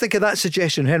 What do you think of that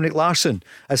suggestion, Henrik Larsson,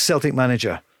 as Celtic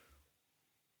manager?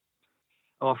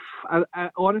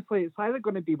 Honestly, it's either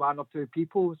going to be one or two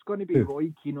people. It's going to be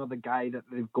Roy Keane or the guy that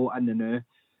they've got in the now.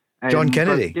 John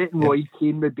Kennedy. Getting Roy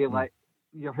Keane would be like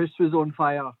your house was on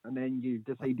fire and then you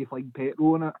decide to fling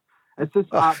petrol on it. It's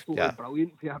just absolutely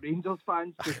brilliant for a Rangers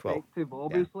fans' perspective,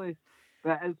 obviously.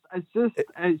 But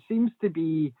it seems to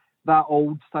be that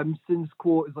old Simpsons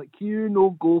quote. It's like,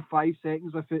 go 5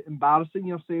 seconds without embarrassing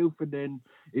yourself, and then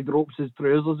he drops his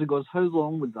trousers and goes, how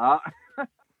long was that?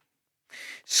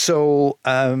 So,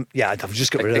 I've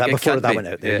just got rid of that before that went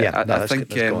out there. I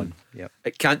think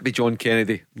it can't be John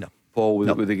Kennedy. No. Paul,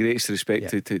 with the greatest respect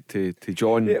to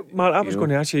John. Yeah, Mark, I was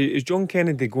going to ask you, is John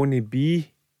Kennedy going to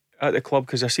be at the club?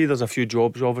 Because I see there's a few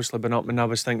jobs obviously been up, and I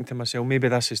was thinking to myself, maybe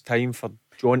this is time for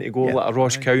John to go, like a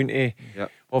Ross County.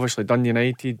 Obviously Dun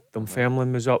United,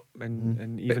 Dunfermline was up,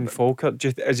 and even Falkirk.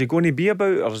 Is he going to be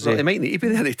about, or is he might need to be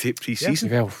there to take pre-season?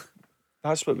 Well,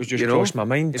 that's what was just crossed my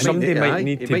mind. Somebody might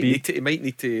need to be. He might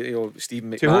need to,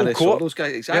 Stephen McManus, all those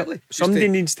guys. Exactly. Somebody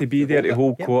needs to be there to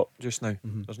hold court just now.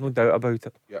 There's no doubt about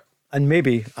it. And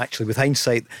maybe, actually, with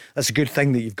hindsight, that's a good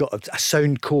thing that you've got a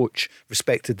sound coach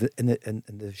respected in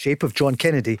the shape of John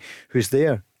Kennedy, who's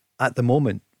there at the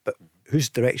moment, but whose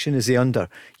direction is he under?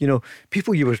 You know,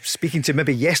 people you were speaking to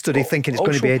maybe yesterday thinking it's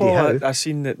going to be Eddie Paul, Howe. I've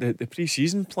seen that the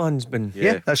pre-season plan's been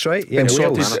That's right. Yeah, been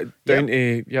sorted Wales. down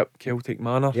to Celtic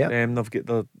Manor. Yep. They've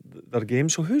got their game.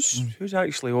 So who's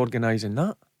actually organising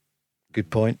that? Good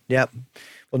point. Yeah.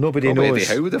 Well, nobody Probably knows.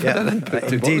 Eddie Howe would have had an input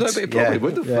to Indeed. but he probably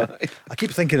would have. Yeah. I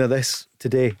keep thinking of this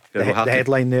today. The Fergal Harkin.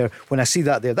 headline there. When I see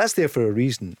that there, that's there for a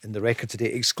reason in the Record today,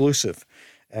 exclusive,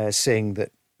 saying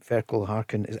that Fergal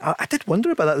Harkin is. I did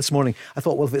wonder about that this morning. I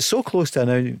thought, well, if it's so close to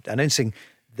announcing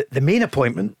the main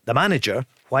appointment, the manager,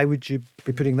 why would you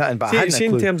be putting that in? But I hadn't See a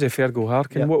in clue. terms of Fergal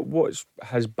Harkin, what's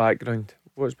his background?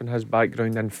 What's been his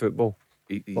background in football?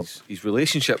 His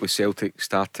relationship with Celtic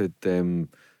started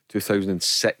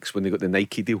 2006 when they got the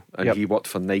Nike deal, and he worked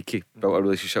for Nike, built a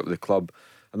relationship with the club,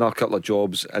 another couple of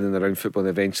jobs in and around football, and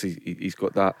eventually he's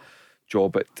got that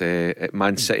job at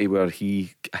Man City, where I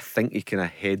think he kind of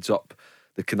heads up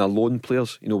the kind of loan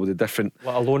players, you know, with the different,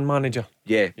 like a loan manager.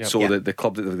 The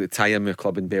club that they tie in with a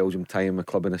club in Belgium, tie in with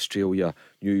a club in Australia,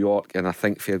 New York, and I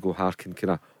think Fergal Harkin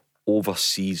kind of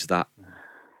oversees that.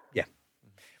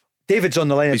 David's on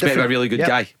the line. He's maybe a really good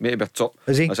guy. Maybe a top.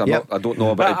 Is he? I don't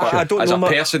know about it, but I don't as know a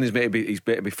person, he's better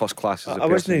to be first class. As a I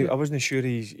person. wasn't sure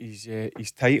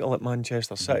his title at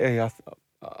Manchester City. I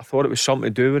thought it was something to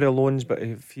do with the loans, but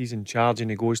if he's in charge and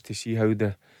he goes to see how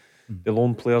the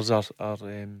loan players are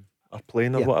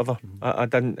playing or whatever, I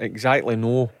didn't exactly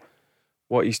know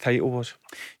what his title was.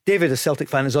 David, a Celtic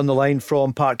fan, is on the line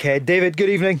from Parkhead. David, good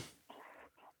evening.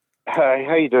 Hi,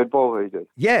 how you doing, Paul? How you doing?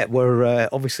 Yeah, we're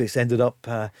obviously it's ended up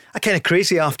a kind of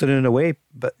crazy afternoon away,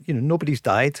 but you know, nobody's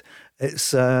died.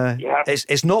 It's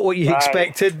not what you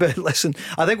expected, but listen,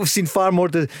 I think we've seen far more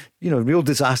real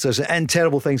disasters and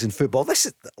terrible things in football.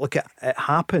 It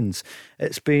happens.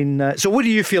 It's been so what do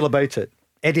you feel about it?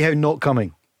 Eddie Howe not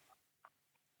coming?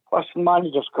 Listen,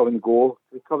 managers come and go.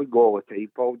 They come and go all the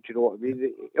time, Paul. Do you know what I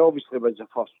mean? He obviously was the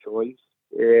first choice.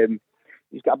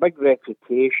 He's got a big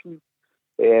reputation.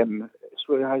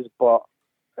 So he has, but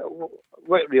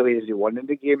what really is he won in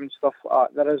the game and stuff like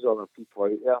that? There is other people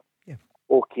out there. Yeah.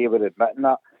 Okay, we're admitting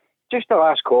that. Just the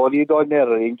last call he had on there,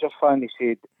 a Rangers fan, he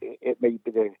said it might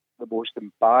be the most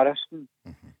embarrassing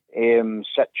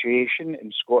situation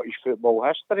in Scottish football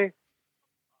history.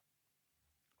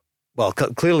 Well,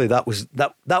 clearly that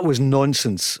was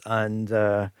nonsense, and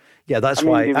that's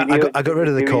why I got rid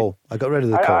of the call. I got rid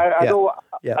of the call. I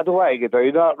don't want to go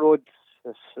down that road.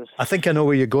 I think I know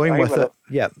where you're going with it.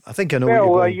 Yeah, I think I know where you're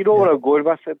going. You know where I'm going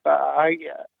with it, but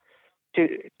to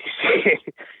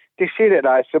say that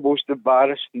that's the most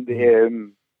embarrassing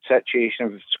situation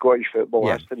of Scottish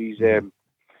football history is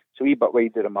it's a wee bit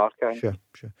wide of the mark. Sure.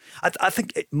 I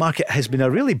think, Mark, it has been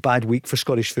a really bad week for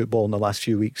Scottish football in the last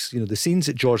few weeks. You know, the scenes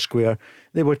at George Square,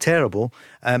 they were terrible.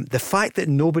 The fact that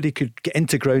nobody could get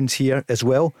into grounds here as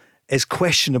well is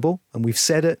questionable, and we've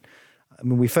said it. I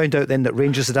mean, we found out then that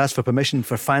Rangers had asked for permission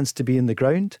for fans to be in the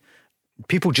ground.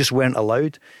 People just weren't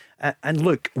allowed. And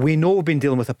look, we know we've been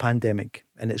dealing with a pandemic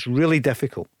and it's really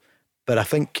difficult. But I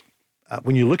think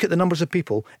when you look at the numbers of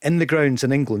people in the grounds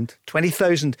in England,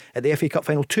 20,000 at the FA Cup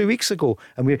final 2 weeks ago.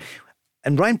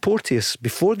 And Ryan Porteous,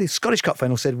 before the Scottish Cup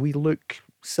final, said we look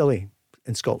silly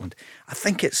in Scotland. I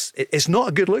think it's not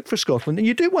a good look for Scotland. And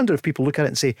you do wonder if people look at it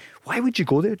and say, why would you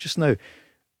go there just now?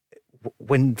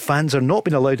 When fans are not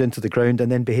being allowed into the ground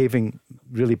and then behaving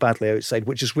really badly outside,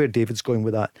 which is where David's going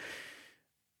with that.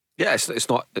 Yeah,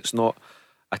 it's not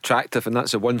attractive, and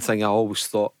that's the one thing I always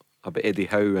thought about Eddie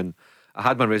Howe, and I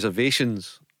had my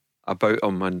reservations about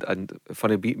him. And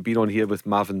funny being on here with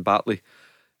Marvin Batley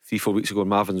 3-4 weeks ago.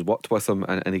 Marvin's worked with him,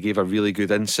 and he gave a really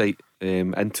good insight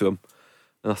into him,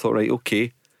 and I thought, right,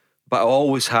 okay, but I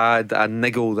always had a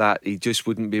niggle that he just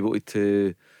wouldn't be able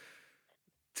to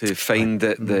find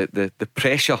the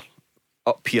pressure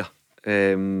up here,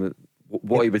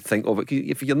 what he would think of it.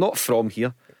 If you're not from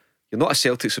here, you're not a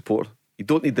Celtic supporter, you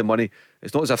don't need the money.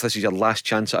 It's not as if this is your last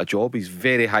chance at a job. He's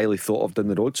very highly thought of down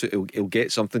the road, so he'll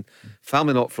get something.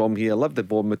 Family not from here, lived in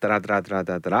Bournemouth,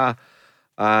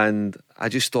 and I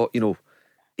just thought,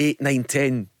 8, 9,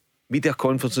 10 media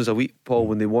conferences a week, Paul,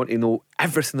 when they want to know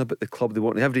everything about the club, they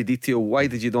want every detail. Why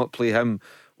did you not play him?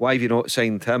 Why have you not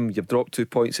signed him? You've dropped 2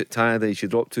 points at Tannadice, you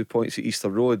dropped 2 points at Easter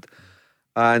Road,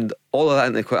 and all of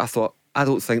that. I thought, I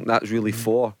don't think that's really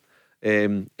for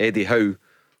Eddie Howe.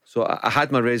 So I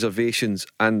had my reservations,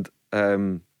 and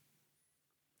I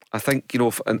think,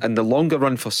 in the longer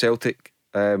run for Celtic,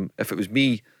 if it was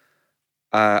me,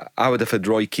 I would have had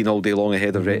Roy Keane all day long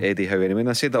ahead of Eddie Howe anyway. And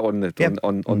I said that on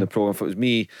the programme. If it was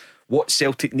me, what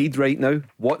Celtic need right now,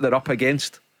 what they're up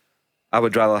against, I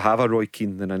would rather have a Roy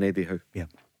Keane than an Eddie Howe. Yeah.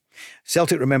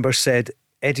 Celtic, remember, said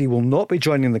Eddie will not be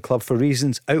joining the club for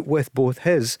reasons out with both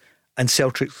his and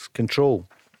Celtic's control.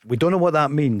 We don't know what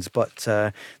that means, but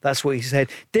that's what he said.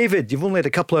 David, you've only had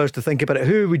a couple of hours to think about it.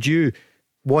 Who would you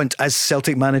want as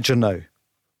Celtic manager now?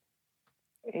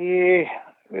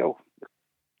 Well,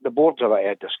 the board's a bit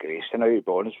of a disgrace, and to be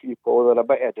honest with you, Paul, they're a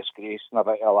bit of a disgrace and a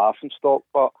bit of a laughing stock.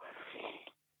 But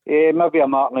maybe a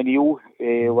Martin O'Neill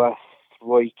with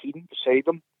Roy Keane beside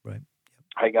him. Right.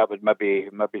 I think that would maybe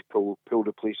pull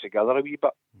the place together a wee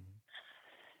bit.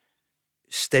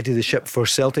 Steady the ship for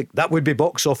Celtic. That would be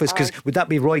box office, because would that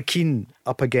be Roy Keane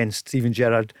up against Steven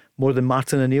Gerrard more than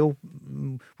Martin O'Neill?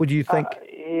 What do you think?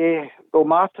 Well,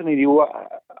 Martin O'Neill,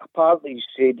 apparently he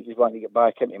said he's wanting to get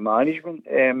back into management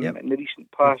in the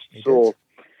recent past.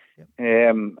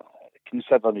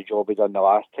 Considering the job he done the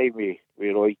last time with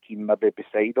Roy Keane maybe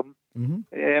beside him,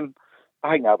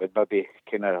 I think that would maybe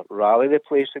kind of rally the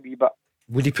place a wee bit.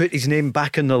 Would he put his name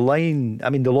back in the line? I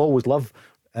mean, they'll always love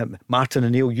Martin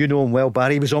O'Neill. You know him well,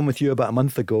 Barry. He was on with you about a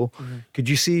month ago. Could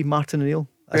you see Martin O'Neill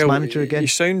as manager again? He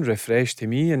sound refreshed to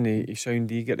me, and he sound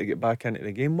eager to get back into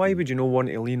the game. Why would you not want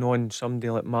to lean on somebody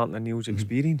like Martin O'Neill's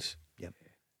experience? I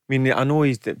mean, I know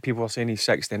people are saying he's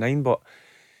 69, but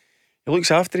he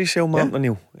looks after himself, Martin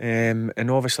O'Neill,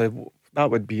 and obviously that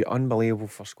would be unbelievable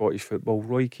for Scottish football.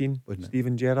 Roy Keane,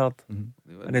 Steven Gerrard, and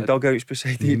the dugouts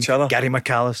beside each other. Gary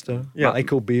McAllister,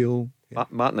 Michael Beale.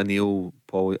 Martin O'Neill,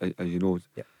 Paul, as you know,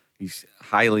 he's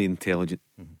highly intelligent.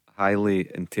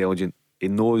 He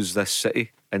knows this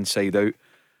city inside out.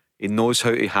 He knows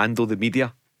how to handle the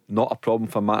media. Not a problem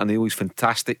for Martin O'Neill. He's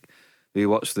fantastic. He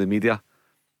works for the media.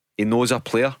 He knows a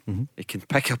player. He can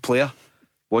pick a player.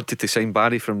 Wanted to sign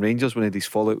Barry from Rangers when he had his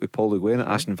fallout with Paul Le Guen at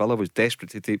Aston Villa. Was desperate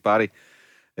to take Barry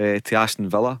to Aston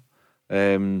Villa.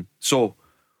 So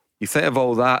you think of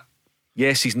all that.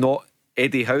 Yes, he's not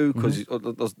Eddie Howe, because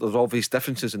there's obvious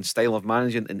differences in style of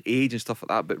managing and age and stuff like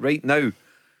that. But right now,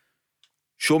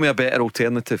 show me a better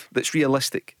alternative that's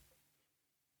realistic.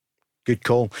 Good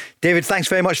call, David. Thanks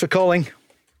very much for calling.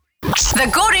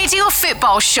 The Go Radio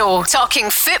Football Show, talking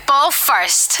football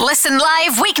first. Listen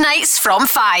live weeknights from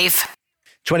 5.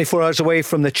 24 hours away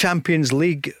from the Champions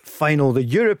League final, the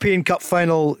European Cup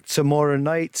final tomorrow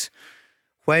night.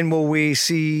 When will we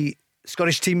see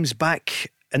Scottish teams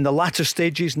back in the latter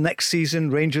stages next season?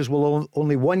 Rangers will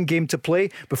only one game to play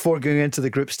before going into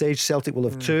the group stage. Celtic will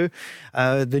have two.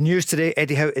 The news today,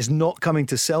 Eddie Howe is not coming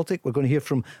to Celtic. We're going to hear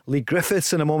from Leigh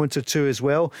Griffiths in a moment or two as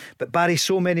well. But Barry,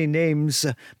 so many names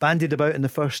bandied about in the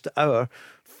first hour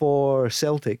for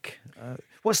Celtic.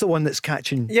 What's the one that's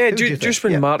catching? Just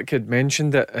when Mark had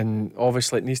mentioned it, and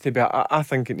obviously it needs to be I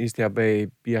think it needs to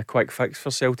be a quick fix for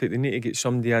Celtic. They need to get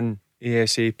somebody in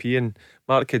ASAP, and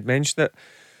Mark had mentioned it.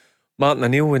 Martin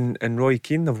O'Neill and Roy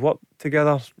Keane have worked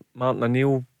together. Martin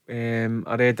O'Neill,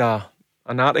 I read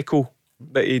an article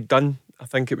that he'd done, I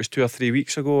think it was 2 or 3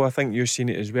 weeks ago. I think you've seen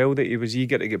it as well, that he was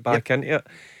eager to get back into it.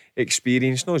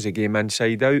 Experience, knows the game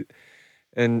inside out.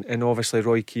 And obviously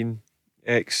Roy Keane,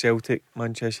 ex-Celtic,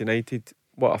 Manchester United,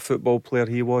 what a football player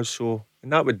he was. So,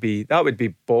 and that would be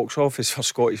box office for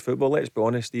Scottish football. Let's be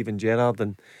honest, Steven Gerrard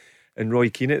and Roy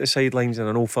Keane at the sidelines in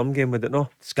an Old Firm game, would it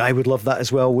not? Sky would love that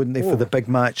as well, wouldn't they, for the big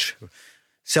match?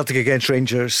 Celtic against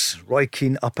Rangers, Roy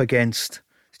Keane up against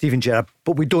Steven Gerrard.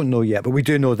 But we don't know yet. But we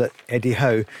do know that Eddie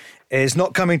Howe is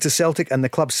not coming to Celtic, and the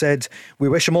club said, we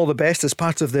wish him all the best. As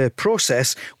part of the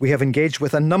process, we have engaged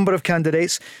with a number of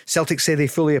candidates. Celtic say they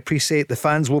fully appreciate the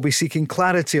fans will be seeking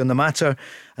clarity on the matter,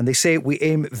 and they say we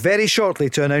aim very shortly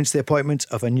to announce the appointment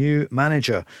of a new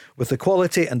manager with the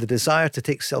quality and the desire to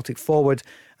take Celtic forward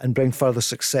and bring further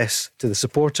success to the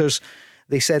supporters.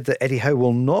 They said that Eddie Howe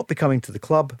will not be coming to the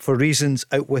club for reasons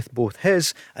out with both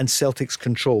his and Celtic's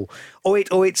control.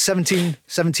 0808 17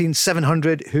 17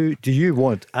 700. Who do you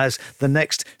want as the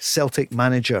next Celtic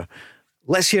manager?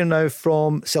 Let's hear now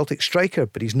from Celtic striker,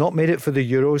 but he's not made it for the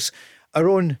Euros. Our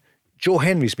own Jo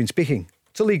Hendry's been speaking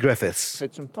to Leigh Griffiths.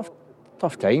 Had some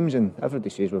tough times, and everybody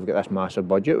says we've got this massive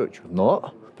budget, which we've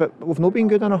not. But we've not been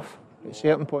good enough at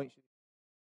certain points.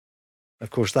 Of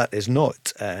course, that is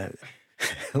not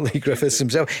Leigh Griffiths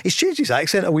himself. He's changed his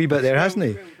accent a wee bit there, hasn't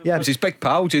he? Yeah, it's his big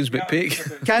pal, James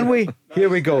McPeak. Can we? Here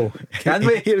we go. Can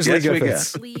we? Here's yes, Leigh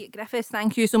Griffiths. Leigh Griffiths,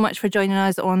 thank you so much for joining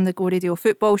us on the Go Radio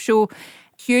Football Show.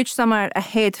 Huge summer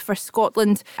ahead for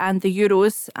Scotland and the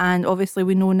Euros, and obviously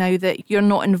we know now that you're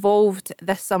not involved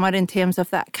this summer in terms of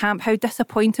that camp. How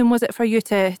disappointing was it for you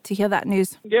to hear that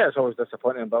news? Yeah, it's always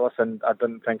disappointing, but listen, I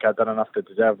didn't think I'd done enough to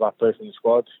deserve my place in the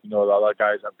squad. You know, the other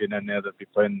guys that have been in there, they've been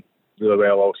playing really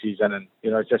well all season, and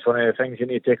you know, it's just one of the things you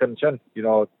need to take on the chin. You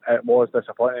know, it was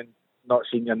disappointing. not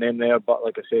seeing your name there, but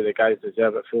like I say, the guys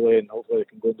deserve it fully, and hopefully they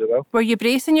can go and do well. Were you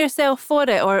bracing yourself for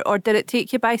it, or did it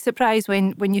take you by surprise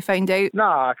when you found out?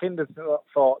 Nah, I kind of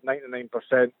thought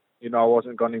 99%, I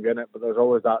wasn't going to be in it, but there's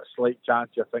always that slight chance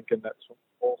you're thinking that's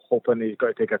hoping he's got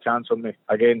to take a chance on me.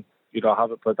 Again, I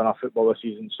haven't played enough football this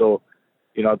season, so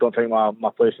I don't think my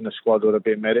place in the squad would have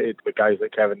been merited with guys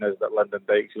like Kevin Nisbet, Lyndon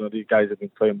Dykes. These guys have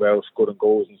been playing well, scoring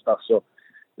goals and stuff, so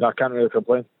I can't really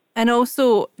complain. And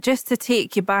also, just to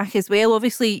take you back as well,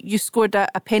 obviously you scored a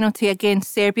penalty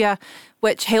against Serbia,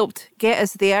 which helped get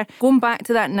us there. Going back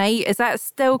to that night, is that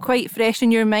still quite fresh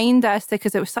in your mind,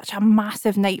 because it was such a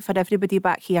massive night for everybody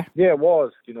back here? Yeah, it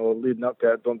was. Leading up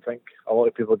to it, I don't think a lot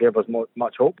of people gave us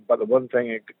much hope. But the one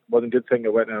good thing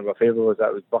that went in our favour was that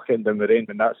it was bucketing down the rain,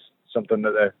 and that's something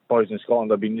that the boys in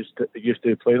Scotland have been used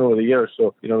to playing over the years.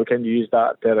 So, we kind of used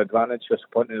that to their advantage.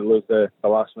 Disappointing to lose the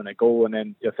last minute goal, and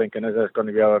then you're thinking, is this going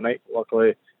to be our night?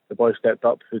 Luckily, the boys stepped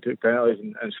up, who took penalties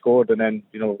and scored, and then,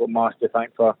 we've got Mass to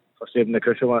thank for saving the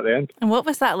crucial one at the end. And what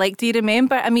was that like? Do you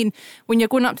remember? I mean, when you're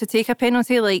going up to take a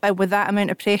penalty, like with that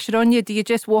amount of pressure on you, do you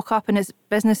just walk up and it's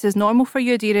business as normal for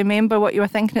you? Do you remember what you were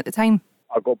thinking at the time?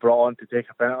 I got brought on to take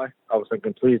a penalty. I was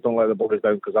thinking, please don't let the boys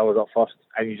down, because I was up first.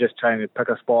 And you just trying to pick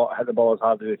a spot, hit the ball as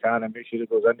hard as you can and make sure it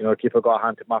goes in. The keeper got a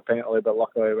hand to my penalty, but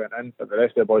luckily it went in. But the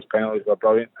rest of the boys' penalties were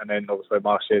brilliant. And then obviously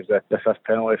Mark saves the fifth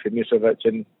penalty for Musovic,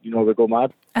 and we go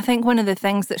mad. I think one of the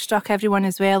things that struck everyone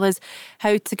as well is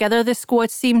how together the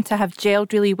squad seemed to have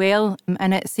gelled really well,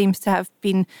 and it seems to have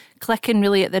been clicking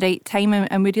really at the right time,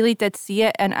 and we really did see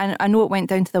it. And I know it went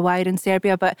down to the wire in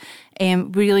Serbia, but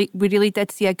we really did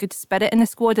see a good spirit in the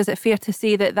squad. Is it fair to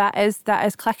say that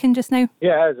is clicking just now?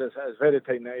 Yeah, it is. It's very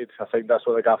tight-knitted. I think that's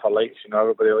what the gaffer likes.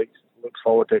 Everybody looks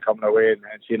forward to coming away and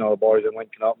seeing all the boys and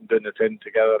linking up and doing the training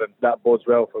together, and that bodes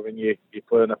well for when you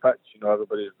play on the pitch.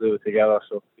 Everybody's really together.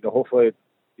 So hopefully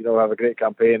have a great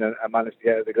campaign and manage to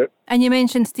get out of the group. And you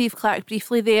mentioned Steve Clarke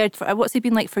briefly there. What's he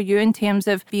been like for you in terms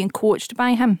of being coached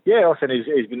by him? Yeah, listen,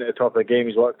 he's been at the top of the game.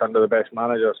 He's worked under the best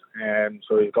managers,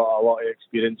 so he's got a lot of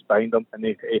experience behind him, and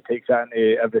he takes that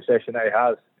into every session that he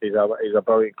has. He's a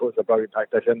brilliant coach, a brilliant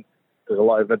tactician. There's a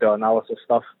lot of video analysis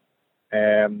stuff,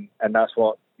 and that's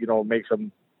what makes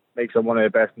him one of the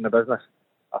best in the business.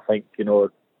 I think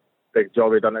big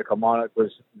job he done at Kilmarnock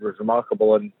was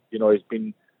remarkable, and he's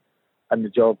been in the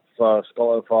job for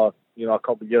Scotland for a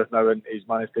couple of years now, and he's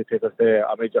managed to take us to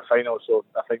a major final. So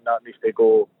I think that needs to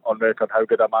go on record how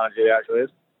good a manager he actually is.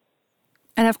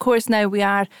 And of course now we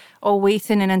are all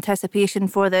waiting in anticipation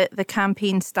for the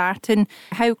campaign starting.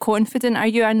 How confident are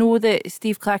you? I know that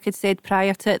Steve Clarke had said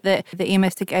prior to it that the aim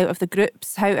is to get out of the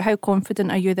groups. How confident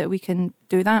are you that we can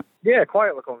do that? Yeah,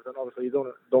 quietly confident. Obviously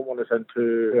you don't want to sound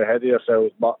too ahead of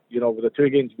yourselves, but with the two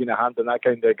games being a hand, and that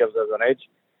kind of gives us an edge.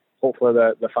 Hopefully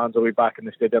the fans will be back in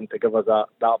the stadium to give us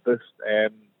that boost.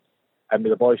 And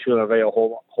with the boys feeling right at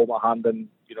home at hand, and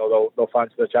they'll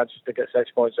fancy the chances to get 6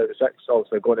 points out of 6.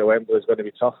 Obviously going to Wembley is going to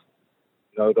be tough.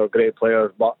 They're great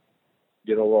players, but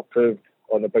we've proved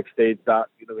on the big stage that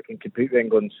we can compete with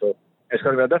England. So it's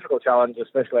going to be a difficult challenge,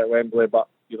 especially at Wembley. But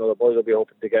the boys will be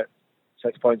hoping to get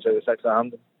 6 points out of 6 at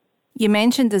hand. You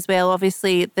mentioned as well,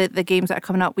 obviously, the games that are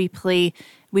coming up, we play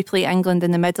England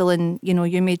in the middle, and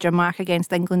you made your mark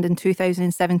against England in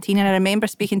 2017, and I remember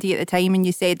speaking to you at the time, and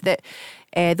you said that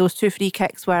those 2 free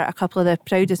kicks were a couple of the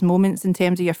proudest moments in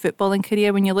terms of your footballing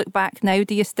career. When you look back now,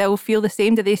 do you still feel the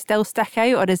same? Do they still stick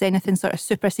out, or has anything sort of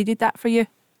superseded that for you?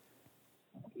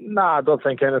 Nah, I don't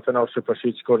think anything else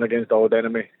supersedes scoring against the old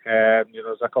enemy.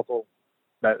 There's a couple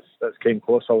that's came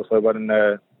close, obviously winning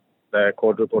the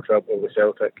quadruple treble with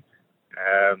Celtic.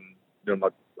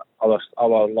 Other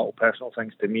little personal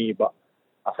things to me, but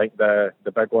I think the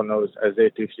big one is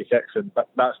the 2 free kicks, and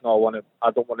that's not one.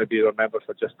 I don't want to be remembered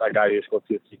for just a guy who scored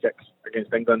 2 free kicks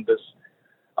against England. It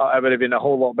would have been a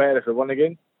whole lot better if we won the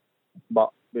game,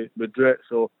 but we drew it,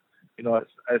 so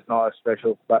it's not as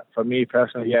special. But for me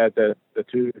personally, yeah, the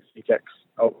 2 free kicks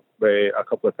with a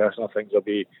couple of personal things will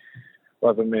be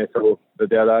living me till the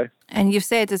day I die. And you've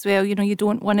said as well, you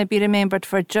don't want to be remembered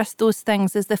for just those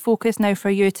things. Is the focus now for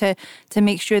you to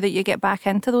make sure that you get back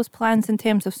into those plans in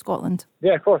terms of Scotland?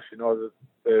 Yeah, of course.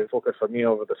 The focus for me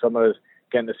over the summer is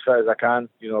getting as fit as I can,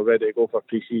 ready to go for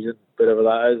pre-season, whatever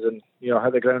that is, and,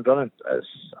 hit the ground running. It's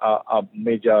a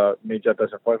major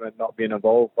disappointment not being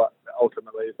involved, but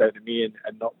ultimately it's down to me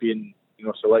and not being,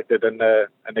 selected in the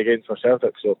games for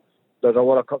Celtic. So there's a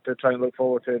World Cup to try and look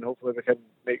forward to, and hopefully we can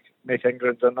make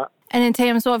inroads in that. And in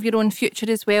terms of your own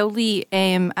future as well, Leigh,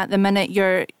 at the minute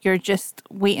you're just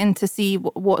waiting to see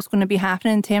what's going to be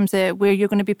happening in terms of where you're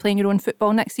going to be playing your own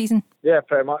football next season? Yeah,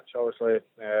 pretty much. Obviously,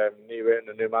 need waiting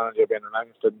the new manager being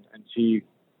announced and see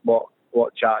what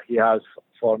what chat he has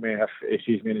for me if he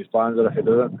sees me in his plans, or if he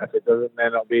doesn't. If he doesn't, then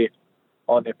it'll be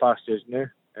on the pastures new.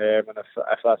 And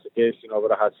if that's the case,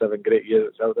 where I had 7 great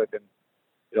years at Celtic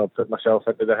and put myself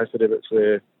into the history books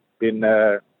with being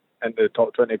into the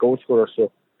top 20 goal scorers.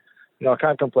 So I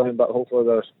can't complain, but hopefully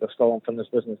there's still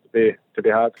unfinished business to be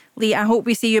had. Leigh, I hope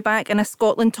we see you back in a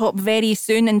Scotland top very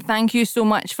soon, and thank you so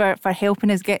much for helping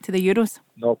us get to the Euros.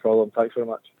 No problem. Thanks very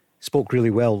much. Spoke really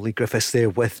well, Leigh Griffiths there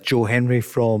with Jo Hendry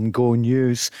from Go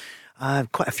News.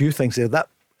 Quite a few things there. That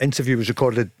interview was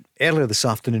recorded earlier this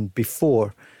afternoon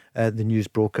before the news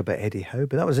broke about Eddie Howe,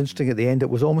 but that was interesting at the end.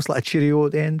 It was almost like a cheerio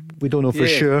at the end. We don't know for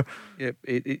sure. Yeah,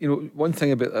 one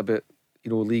thing about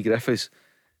Leigh Griffiths,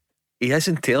 he is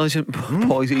intelligent,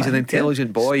 boys. He's an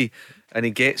intelligent boy, and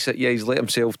he gets it. Yeah, he's let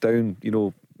himself down,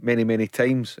 many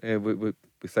times with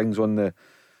things on the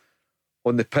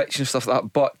pitch and stuff like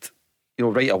that. But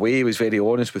right away, he was very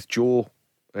honest with Jo.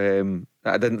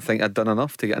 I didn't think I'd done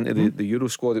enough to get into the Euro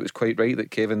squad. It was quite right that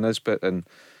Kevin Nisbet and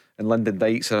Lyndon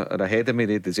Dykes are ahead of me.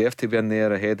 They deserve to be in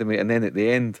there ahead of me. And then at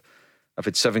the end, I've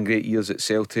had 7 great years at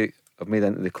Celtic. I've made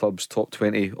into the club's top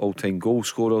 20 all-time goal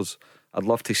scorers. I'd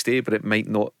love to stay, but it might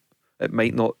not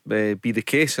be the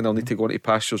case, and I'll need to go into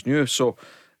pastures new. So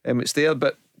it's there.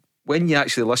 But when you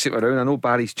actually listen around, I know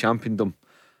Barry's championed them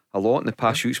a lot in the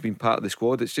past weeks, being part of the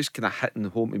squad. It's just kind of hitting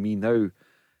home to me now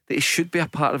that he should be a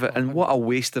part of it. And what a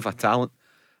waste of a talent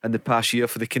in the past year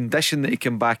for the condition that he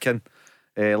came back in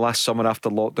last summer after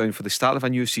lockdown for the start of a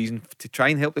new season to try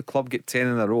and help the club get 10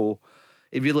 in a row.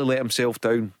 He really let himself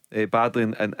down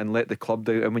badly and let the club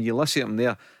down. And when you listen to him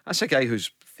there, that's a guy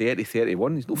who's 30,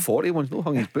 31. He's not 41. He's not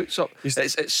hung his boots up.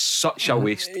 It's such a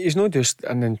waste. He's not just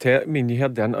an you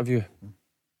heard the interview.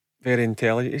 Very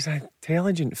intelligent. He's an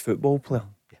intelligent football player.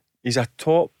 He's a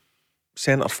top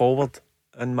centre forward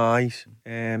in my eyes,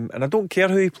 and I don't care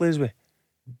who he plays with.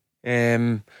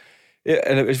 And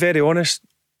it was very honest.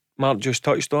 Mark just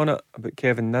touched on it about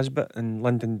Kevin Nisbet and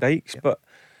Lyndon Dykes, but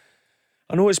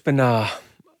I know it's been a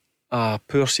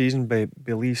poor season by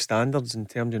Leigh standards in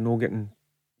terms of not getting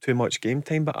too much game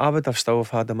time, but I would have still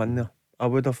had him in there. I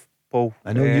would have, Paul.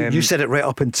 I know you said it right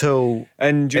up until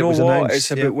and you know what announced.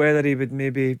 It's about whether he would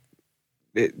maybe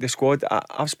the squad.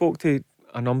 I've spoke to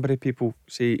a number of people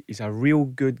say he's a real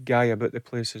good guy about the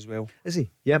place as well. Is he?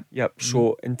 Yep.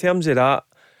 So in terms of that,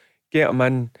 get him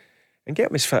in and get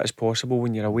him as fit as possible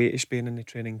when you're away to Spain in the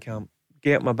training camp.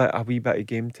 Get him a wee bit of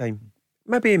game time.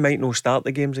 Maybe he might not start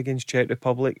the games against Czech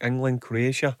Republic, England,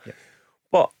 Croatia,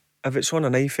 but if it's on a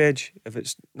knife edge, if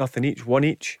it's nothing each, one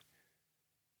each,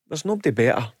 there's nobody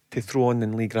better to throw on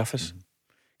than Leigh Griffiths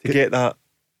to get that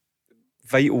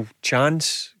vital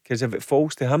chance, because if it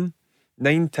falls to him,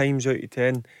 9 times out of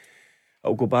 10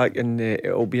 it'll go back and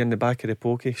it'll be in the back of the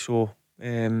pokey. So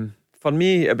for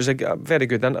me it was a very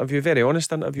good interview, very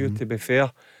honest interview to be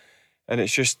fair, and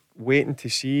it's just waiting to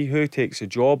see who takes the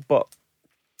job. But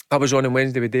I was on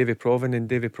Wednesday with Davy Provan, and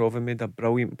Davy Provan made a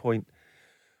brilliant point.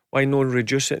 Why not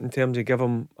reduce it in terms of give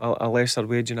him a lesser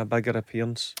wage and a bigger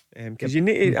appearance? Because you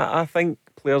need to, I think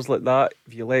players like that,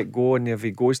 if you let go and if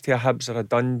he goes to a Hibs or a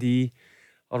Dundee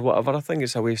or whatever, I think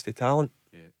it's a waste of talent.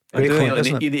 Great point,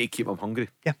 isn't it? You need to keep him hungry.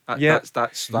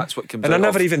 That's what comes and out I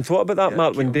never of. even thought about that,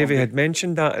 Mark, when Davy had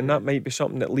mentioned that, and that might be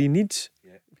something that Leigh needs.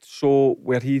 So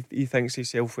where he thinks to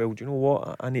himself, well, do you know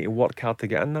what, I need to work hard to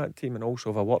get in that team, and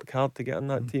also if I work hard to get in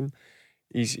that team,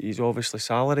 he's obviously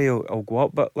salary will go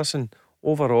up. But listen,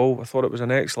 overall I thought it was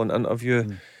an excellent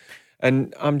interview.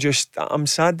 And I'm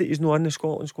sad that he's not in the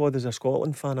Scotland squad. As a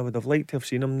Scotland fan, I would have liked to have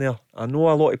seen him there. I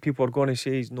know a lot of people are going to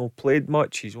say he's not played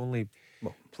much, he's only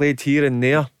played here and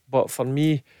there, but for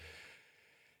me,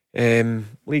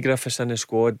 Leigh Griffiths in the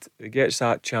squad, he gets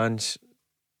that chance,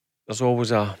 there's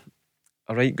always a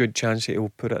right good chance that he'll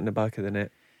put it in the back of the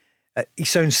net. He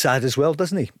sounds sad as well,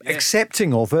 doesn't he?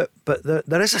 Accepting of it, but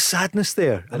there is a sadness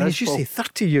there. And as you say,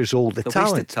 30 years old, the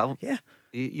talent. Talent. Yeah.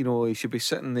 He should be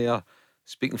sitting there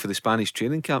speaking for the Spanish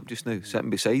training camp just now, sitting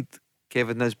beside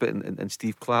Kevin Nisbet and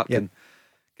Steve Clapton,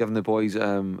 giving the boys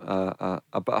a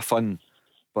bit of fun.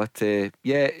 But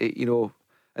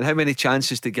and how many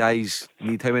chances do guys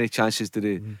need? How many chances do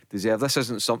they deserve? This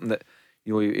isn't something that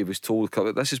he was told.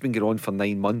 This has been going on for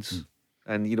 9 months,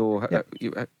 and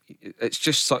it's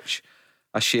just such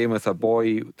a shame with a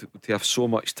boy to have so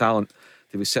much talent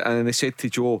to be sitting. And they said to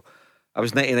Jo, I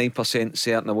was 99%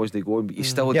 certain I wasn't going, but you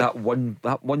still had that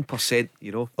 1%,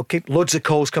 Okay, loads of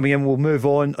calls coming in. We'll move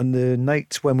on the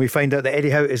night when we find out that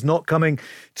Eddie Howe is not coming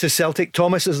to Celtic.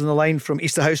 Thomas is on the line from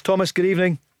Easterhouse. Thomas, good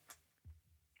evening.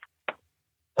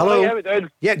 Hello. Hi, how we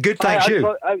doing? Yeah, good, thanks.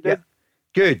 Hi, you?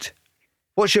 Good.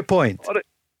 What's your point?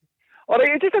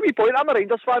 Alright, just a wee point. I'm a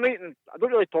Rangers fan, right? And I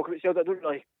don't really talk about Celtic, I don't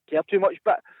really care too much,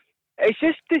 but it's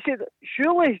just to say that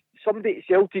surely somebody at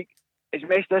Celtic has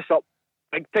messed this up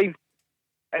big time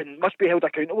and must be held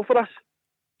accountable for this.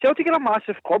 Celtic are a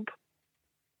massive club,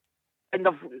 and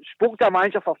they've spoke to a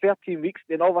manager for 13 weeks,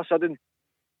 then all of a sudden,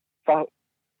 for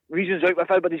reasons out with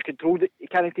everybody's control, that he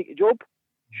can't take the job.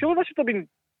 Sure, this should have been.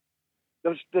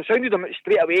 They've sounded them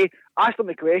straight away, asked them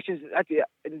the questions,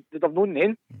 and they'd have known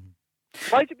then.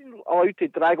 Why has it been allowed to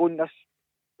drag on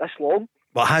this long?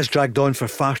 Well, it has dragged on for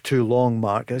far too long,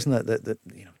 Mark, isn't it? That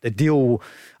the deal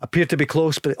appeared to be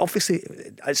close, but obviously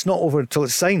it's not over until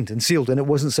it's signed and sealed, and it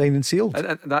wasn't signed and sealed.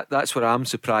 And that's where I'm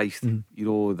surprised, you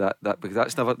know, that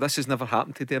because this has never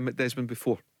happened to Dermot Desmond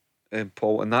before,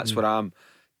 Paul, and that's where I'm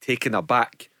taken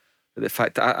aback at the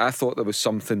fact that I thought there was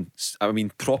something, I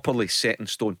mean, properly set in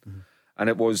stone, and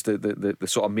it was the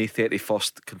sort of May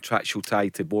 31st contractual tie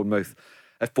to Bournemouth.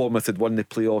 If Bournemouth had won the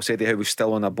playoffs, Eddie Howe was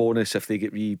still on a bonus. If they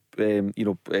get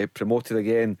promoted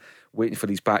again, waiting for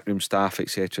these backroom staff,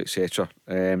 etc., etc.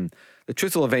 The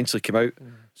truth will eventually come out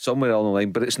somewhere along the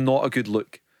line, but it's not a good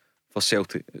look for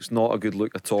Celtic. It's not a good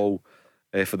look at all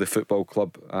for the football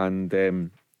club, and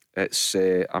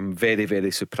I'm very,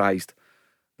 very surprised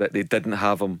that they didn't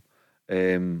have him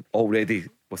already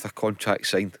with a contract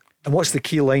signed. And what's the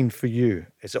key line for you?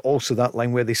 Is it also that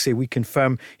line where they say we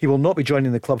confirm he will not be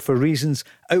joining the club for reasons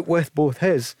out with both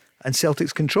his and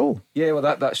Celtic's control? Yeah, well,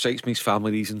 that strikes me as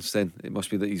family reasons. Then it must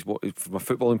be that he's, from a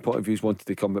footballing point of view, he's wanted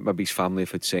to come, but maybe his family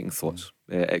have had second thoughts.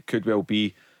 It could well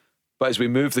be. But as we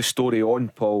move the story on,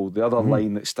 Paul, the other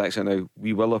line that sticks out now,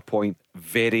 we will appoint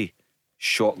very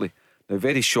shortly. Now,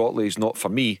 very shortly is not for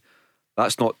me.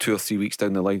 That's not 2 or 3 weeks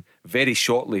down the line. Very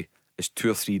shortly is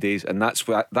 2 or 3 days, and that's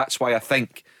why I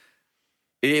think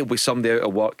A, it'll be somebody out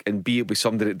of work, and B, it'll be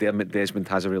somebody that Dermot Desmond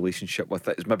has a relationship with,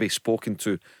 that is maybe spoken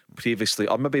to previously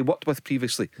or maybe worked with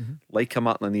previously, like a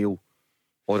Martin O'Neill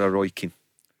or a Roy Keane.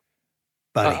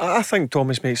 I think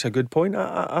Thomas makes a good point.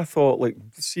 I thought, like,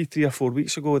 see, 3 or 4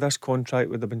 weeks ago, this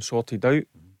contract would have been sorted out,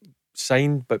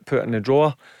 signed, but put in the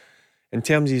drawer. In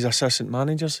terms of his assistant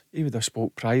managers, he would have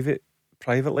spoke privately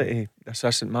to the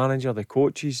assistant manager, the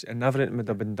coaches, and everything would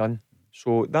have been done.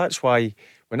 So that's why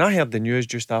when I heard the news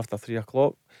just after 3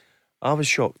 o'clock, I was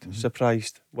shocked,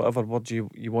 surprised, whatever words you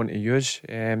want to use.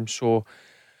 So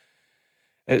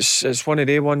it's one of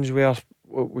the ones where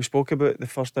we spoke about the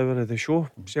first hour of the show.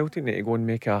 Celtic need to go and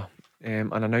make an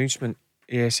announcement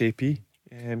ASAP,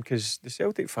 because the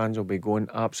Celtic fans will be going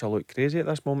absolute crazy at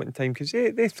this moment in time, because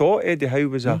they thought Eddie Howe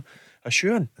was a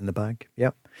shoo-in in the bag.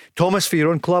 Yep. Thomas, for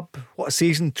your own club, what a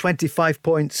season! 25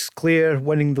 points clear,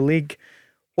 winning the league.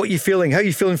 What are you feeling? How are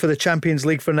you feeling for the Champions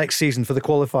League for next season, for the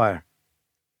qualifier?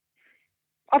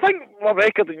 I think my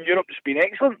record in Europe's been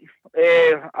excellent.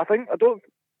 I don't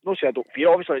fear.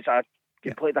 Obviously, it's a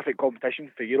completely different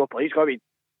competition for Europa. It's got to be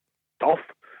tough.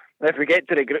 And if we get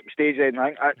to the group stage, then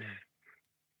I think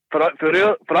for us,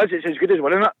 it's as good as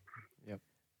winning it. Yep.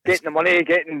 Getting the money,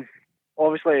 getting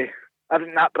obviously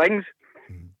everything that brings.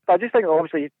 But I just think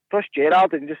obviously trust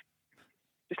Gerrard and just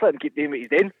let him keep doing what he's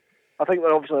doing. I think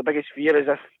that obviously the biggest fear is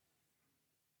if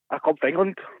a club for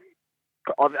England,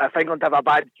 or if England have a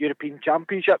bad European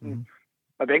Championship and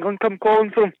maybe England come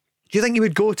calling for him. Do you think he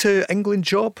would go to England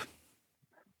job?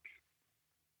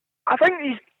 I think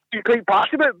he's quite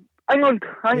passionate about England.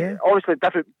 I think obviously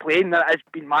different playing that has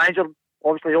been manager.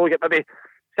 Obviously, you only get maybe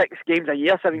 6 games a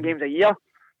year, 7 games a year.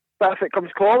 But if it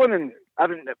comes calling and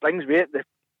everything that brings with it,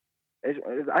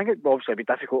 I think it will obviously be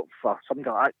difficult for something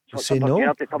like that. Say no.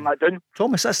 To turn that down.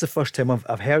 Thomas, that's the first time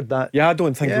I've heard that. Yeah, I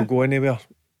don't think he'll go anywhere.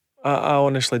 I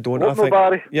honestly don't.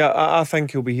 I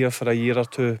think he'll be here for a year or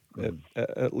two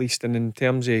at least. And in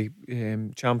terms of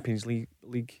Champions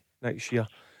League next year,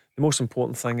 the most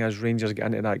important thing is Rangers get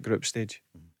into that group stage,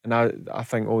 and I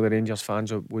think all the Rangers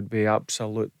fans would be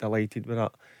absolutely delighted with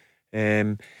that.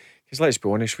 Because let's be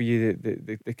honest with you,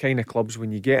 the kind of clubs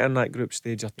when you get in that group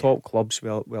stage are top clubs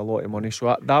with a lot of money.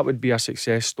 So that would be a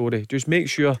success story. Just make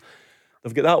sure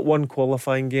they've got that one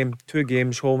qualifying game, 2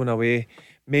 games home and away.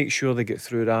 Make sure they get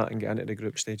through that and get into the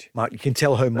group stage. Mark, you can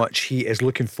tell how much he is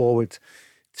looking forward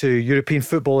to European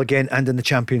football again and in the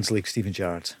Champions League, Stephen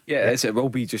Gerrard. Yeah, it will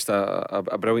be just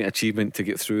a brilliant achievement to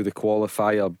get through the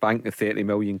qualifier, bank the 30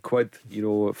 million quid, you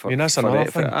know. That's another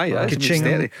thing.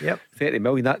 30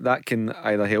 million, that can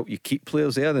either help you keep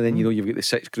players there, and then you know you've got the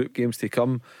 6 group games to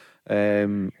come,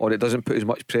 or it doesn't put as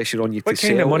much pressure on you what to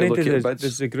kind sell. What kind of money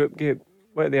does the group get?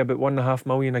 What are they, about 1.5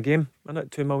 million a game? Isn't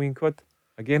it 2 million quid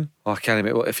a game? Oh, I can't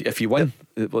remember. If you win,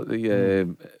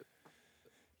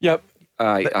 Yep.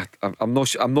 I'm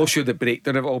not sure the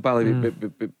breakdown of it all, Bally.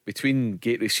 But between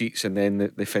gate receipts and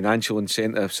then the financial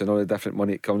incentives and all the different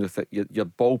money that comes with it, your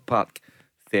ballpark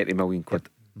 £30 million.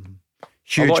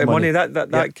 Huge a lot of money.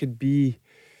 That could be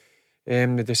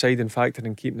the deciding factor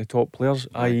in keeping the top players.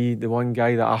 I.e., the one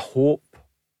guy that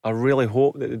I really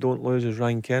hope that they don't lose is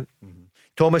Ryan Kent.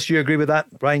 Thomas, you agree with that?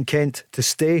 Ryan Kent to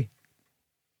stay?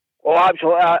 Oh,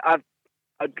 absolutely. I'd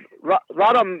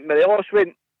rather Morelos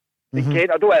went than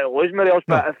Kent. I don't want to lose Morelos,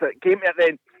 but if it came to it,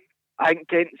 then I think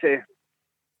Kent's the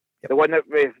one that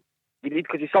you need,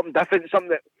 because he's something different, something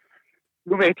that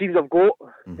no many teams have got.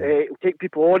 He'll take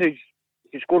people on. He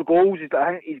can score goals.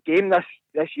 I think his game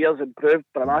this year's improved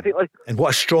dramatically. And what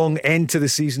a strong end to the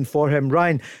season for him.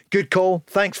 Ryan, good call.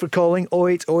 Thanks for calling.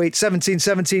 0808 17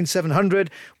 17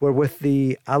 700. We're with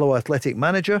the Alloa Athletic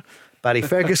manager, Barry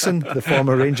Ferguson, the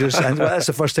former Rangers, and that's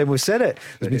the first time we've said it.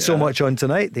 There's been so much on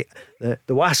tonight. The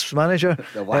Wasps manager,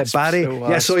 Barry. Yeah,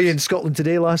 I saw you in Scotland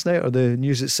today last night, or the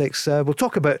news at 6. We'll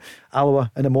talk about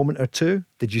Alloa in a moment or two.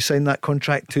 Did you sign that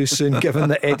contract too soon, given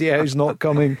that Eddie Howe's not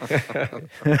coming?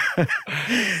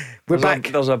 We're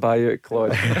back. There's a buyout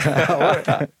clause.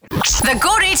 The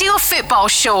Go Radio Football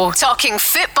Show, talking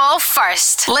football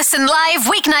first. Listen live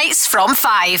weeknights from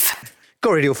 5.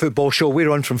 Go Radio Football Show. We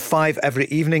run from 5 every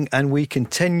evening, and we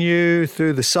continue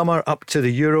through the summer up to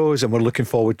the Euros, and we're looking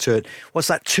forward to it. What's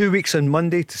that, 2 weeks on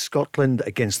Monday to Scotland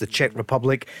against the Czech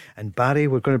Republic. And Barry,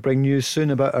 we're going to bring news soon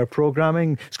about our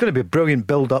programming. It's going to be a brilliant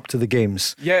build up to the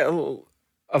games. Yeah,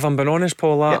 if I'm being honest,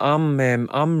 Paul,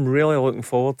 I'm really looking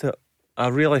forward to it. I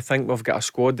really think we've got a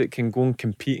squad that can go and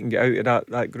compete and get out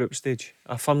of that group stage.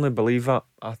 I firmly believe that.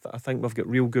 I think we've got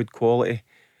real good quality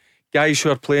guys who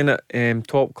are playing at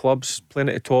top clubs, playing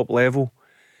at the top level,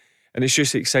 and it's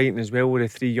just exciting as well with the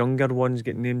 3 younger ones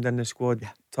getting named in the squad.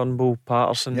 Turnbull,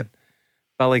 Patterson,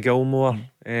 Billy Gilmore.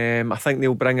 I think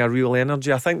they'll bring a real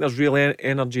energy. I think there's real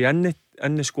energy in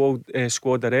the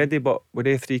squad already, but with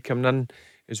the 3 coming in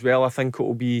as well, I think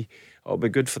it'll be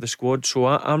good for the squad. So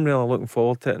I'm really looking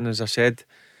forward to it. And as I said,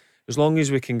 as long as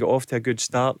we can get off to a good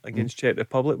start against Czech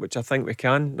Republic, which I think we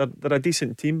can, they're a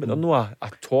decent team, but they're not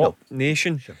a top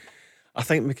nation. Sure. I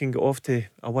think we can get off to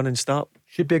a winning start.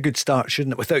 Should be a good start,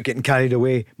 shouldn't it? Without getting carried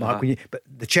away, Mark. But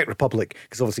the Czech Republic,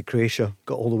 because obviously Croatia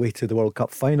got all the way to the World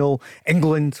Cup final.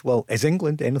 England, well, is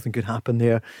England? Anything could happen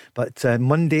there. But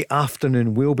Monday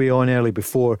afternoon, we'll be on early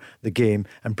before the game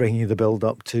and bringing you the build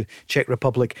up to Czech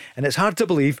Republic. And it's hard to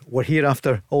believe we're here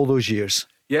after all those years.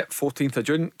 Yeah, 14th of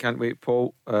June. Can't wait,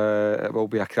 Paul. It will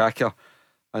be a cracker.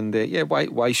 And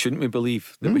why shouldn't we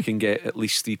believe that we can get at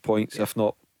least 3 points, if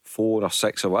not 4 or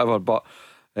 6 or whatever? But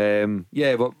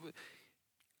but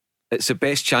it's the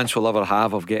best chance we'll ever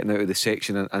have of getting out of the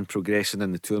section and progressing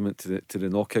in the tournament to the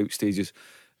knockout stages.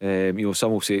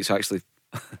 Some will say it's actually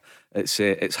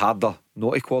it's harder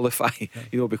not to qualify,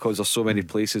 because there's so many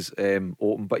places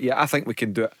open. But yeah, I think we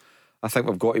can do it. I think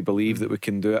we've got to believe that we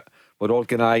can do it. We're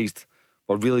organised.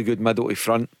 We're really good middle to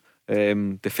front.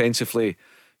 Defensively,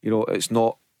 it's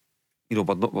not. We've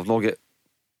not got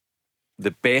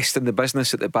the best in the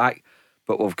business at the back,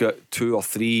 but we've got 2 or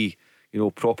 3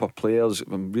 proper players.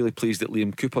 I'm really pleased that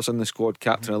Liam Cooper's in the squad,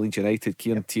 captain of Leeds United,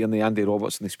 Kieran Tierney, Andy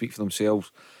Robertson. They speak for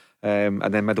themselves. And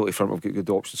then middle to front, we've got good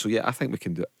options. So yeah, I think we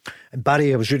can do it. And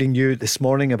Barry, I was reading you this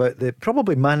morning about the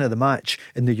probably man of the match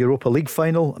in the Europa League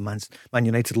final. Man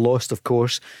United lost, of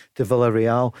course, to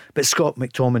Villarreal, but Scott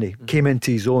McTominay came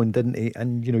into his own, didn't he?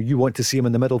 And you want to see him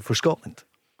in the middle for Scotland.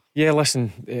 Yeah,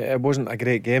 listen, it wasn't a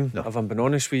great game. If I'm being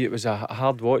honest with you, it was a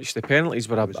hard watch. The penalties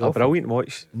were a brilliant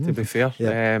watch, to be fair.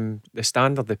 The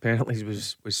standard of the penalties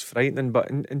was frightening. But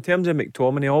in terms of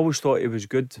McTominay, I always thought he was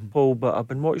good, Paul, but I've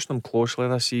been watching him closely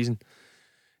this season.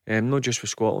 Not just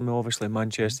with Scotland, but obviously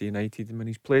Manchester United. And when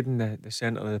he's played in the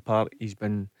centre of the park, he's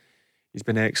been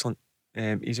excellent.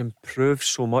 He's improved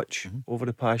so much over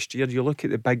the past year. You look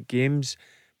at the big games,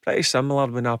 pretty similar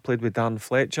when I played with Darren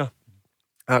Fletcher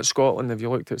at Scotland. If you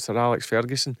looked at Sir Alex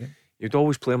Ferguson, you'd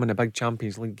always play him in the big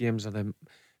Champions League games, or the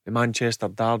Manchester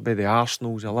Derby, the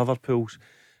Arsenals, the Liverpools,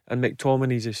 and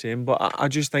McTominay's the same. But I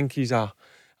just think he's a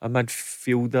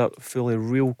midfielder full of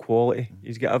real quality.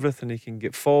 He's got everything. He can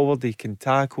get forward, he can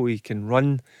tackle, he can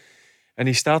run, and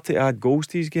he started to add goals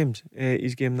to his game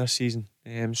this season.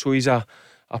 So he's a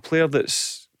player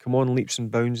that's come on leaps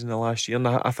and bounds in the last year, and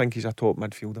I think he's a top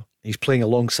midfielder. He's playing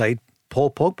alongside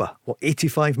Paul Pogba.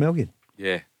 85 million?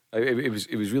 Yeah, it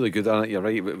was really good on it. You're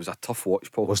right. It was a tough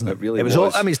watch, Paul. Wasn't it? It really was.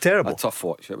 It's terrible. A tough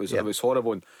watch. It was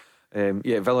horrible. And,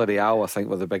 Villarreal, I think,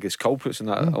 were the biggest culprits in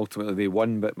that. Ultimately, they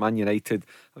won. But Man United,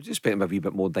 I was just expecting them a wee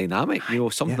bit more dynamic.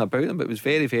 Something about them. But it was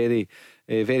very, very,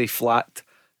 very flat.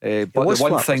 But the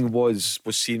one thing was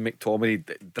seeing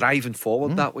McTominay driving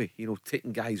forward that way,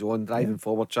 taking guys on, driving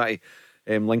forward, trying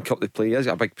to link up the play. He's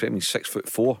got a big,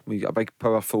 6'4". He's got a big,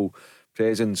 powerful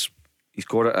presence. He's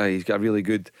got a really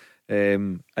good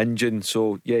engine.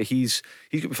 So yeah, he's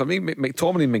for me.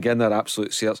 McTominay and McGinn are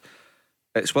absolute certs.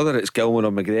 It's whether it's Gilmour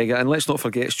or McGregor, and let's not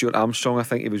forget Stuart Armstrong. I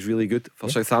think he was really good for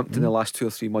Southampton the last 2 or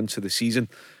 3 months of the season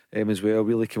as well.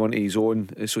 Really came onto his own.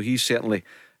 So he's certainly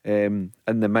in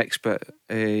the mix. But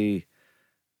wouldn't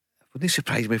it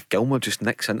surprise me if Gilmour just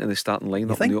nicks into the starting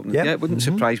lineup in the opening? Yeah, it wouldn't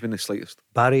surprise me in the slightest.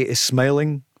 Barry is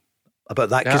smiling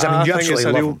about that because you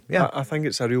absolutely love him. I think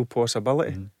it's a real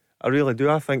possibility. I really do.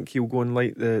 I think he'll go and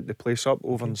light the place up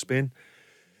over in Spain,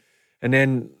 and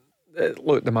then.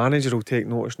 Look, the manager will take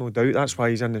notice, no doubt. That's why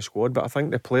he's in the squad. But I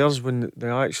think the players, when they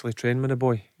actually train with the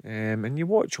boy, and you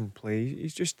watch him play,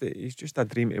 he's just a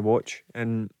dream to watch.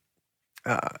 And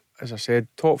as I said,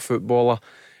 top footballer.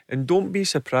 And don't be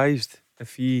surprised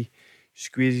if he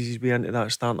squeezes his way into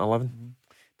that starting 11.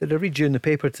 Did I read you in the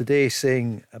paper today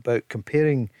saying about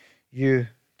comparing you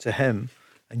to him,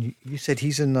 and you said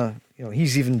he's in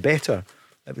he's even better.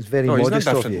 It was very modest he's a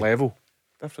different of you. level.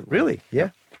 Really? Yeah.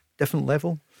 Different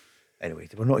level. Anyway,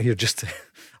 we're not here just to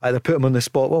either put him on the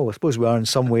spot. Well, I suppose we are in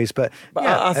some ways, but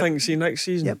I think, see, next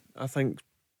season, I think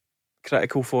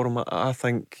critical for him. I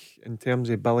think in terms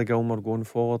of Billy Gilmour going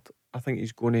forward, I think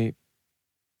the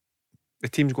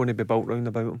team's going to be built round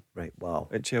about him. Right, wow.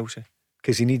 At Chelsea.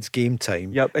 Because he needs game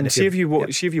time. Yep, and see if you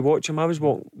watch him, I was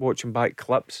watching back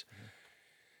clips.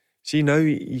 See now,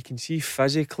 you can see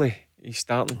physically he's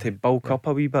starting to bulk up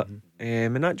a wee bit,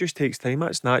 and that just takes time.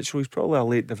 That's natural. He's probably a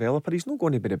late developer. He's not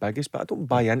going to be the biggest, but I don't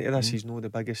buy into this. He's not the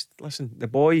biggest. Listen, the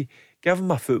boy, give him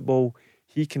a football,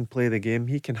 he can play the game,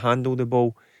 he can handle the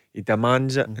ball, he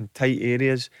demands it in tight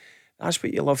areas. That's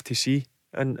what you love to see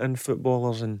in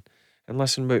footballers. And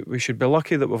listen, we should be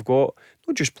lucky that we've got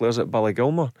not just players like Billy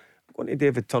Gilmour. I'm going to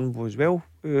David Turnbull as well,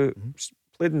 who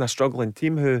played in a struggling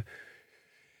team, who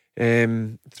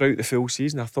throughout the full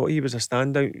season I thought he was a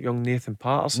standout. Young Nathan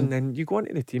Patterson. Then you go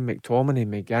into the team, McTominay,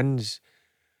 McGinns,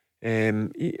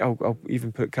 I'll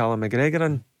even put Callum McGregor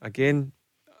in again.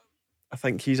 I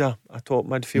think he's a top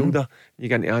midfielder. You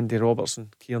get into Andy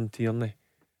Robertson, Kieran Tierney.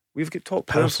 We've got top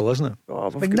powerful players. Isn't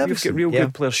it? We've got real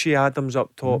good players. Shea Adams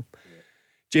up top,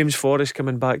 James Forrest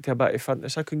coming back to a bit of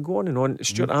fitness. I can go on and on.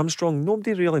 Stuart Armstrong,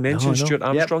 nobody really mentions Stuart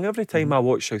Armstrong. Every time I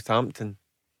watch Southampton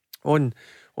on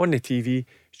the TV,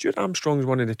 Stuart Armstrong's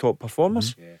one of the top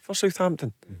performers for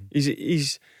Southampton.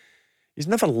 He's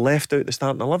never left out the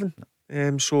starting 11.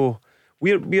 So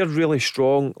we're really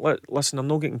strong. Listen, I'm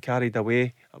not getting carried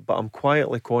away, but I'm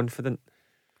quietly confident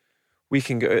we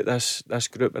can get out this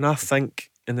group. And I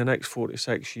think in the next 4 to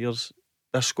 6 years,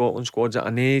 this Scotland squad's at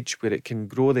an age where it can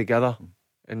grow together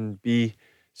and be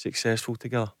successful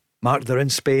together. Mark, they're in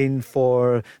Spain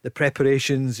for the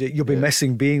preparations. You'll be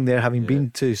missing being there, having been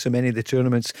to so many of the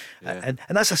tournaments, and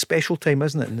that's a special time,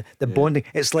 isn't it? And the bonding,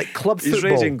 it's like club He's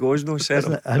football. He's raising goes, no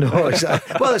settle. I know.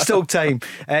 Well, it's still time.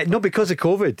 Not because of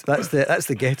COVID. That's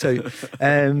the get out.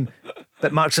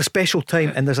 But Mark, it's a special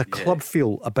time, and there's a club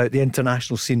feel about the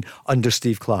international scene under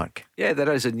Steve Clarke. Yeah,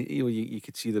 there is, and you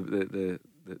could see the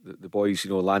boys,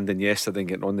 landing yesterday and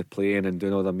getting on the plane and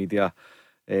doing all the media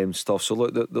stuff. So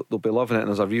look, they'll be loving it, and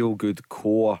there's a real good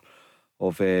core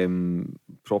of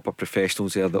proper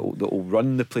professionals there that will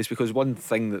run the place. Because one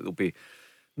thing that there'll be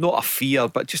not a fear,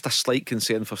 but just a slight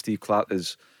concern for Steve Clarke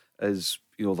is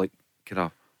like kind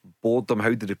of boredom.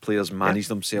 How do the players manage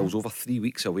themselves over 3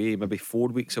 weeks away, maybe 4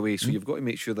 weeks away? So you've got to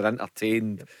make sure they're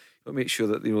entertained. You've got to make sure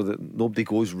that that nobody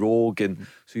goes rogue, and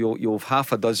so you'll have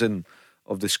half a dozen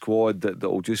of the squad that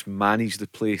will just manage the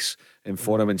place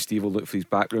for him, and Steve will look for his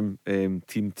backroom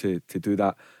team to do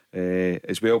that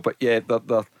as well. But yeah,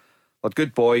 they're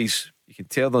good boys. You can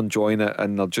tell they're enjoying it,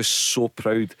 and they're just so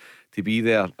proud to be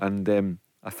there. And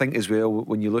I think as well,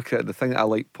 when you look at it, the thing that I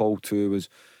like, Paul, too, was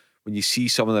when you see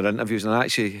some of their interviews. And I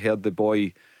actually heard the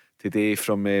boy today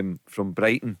from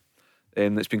Brighton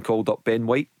that's been called up, Ben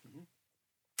White,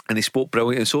 and he spoke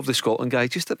brilliant, and so have the Scotland guy,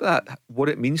 just about that, what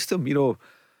it means to them,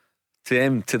 to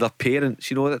them, to their parents,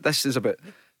 that this is about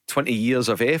 20 years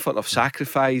of effort, of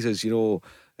sacrifices,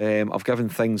 of giving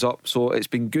things up. So it's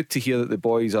been good to hear that the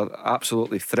boys are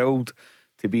absolutely thrilled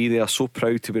to be there, so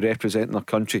proud to be representing their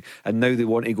country, and now they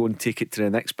want to go and take it to the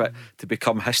next bit, to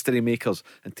become history makers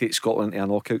and take Scotland to a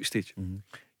knockout stage.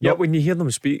 Yeah, when you hear them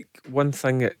speak, one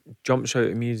thing that jumps out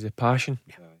at me is the passion.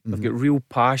 They've got real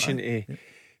passion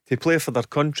to play for their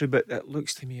country, but it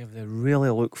looks to me if they really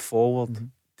look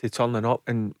forward to turning up.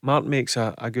 And Mark makes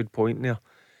a good point there.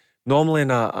 normally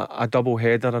in a double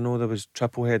header, I know there was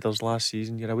triple headers last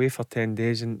season, you're away for 10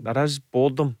 days and there is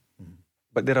boredom,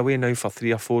 but they're away now for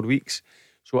 3 or 4 weeks,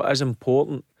 so it is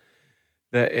important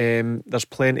that there's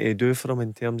plenty to do for them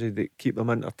in terms of keep them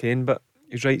entertained. But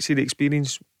he's right, see the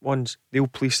experienced ones, they'll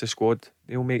police the squad,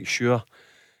 they'll make sure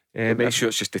it's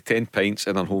just the 10 pints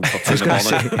and I'm home for 2 in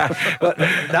the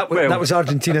morning. That was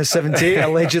Argentina 78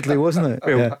 allegedly, wasn't it?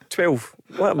 Well, 12.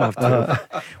 Let them have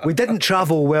 12. We didn't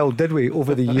travel well, did we,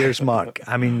 over the years, Mark?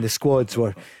 I mean, the squads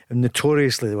were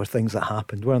notoriously, there were things that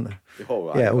happened, weren't there?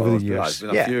 Over the years.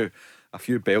 There's been a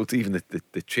few belts, even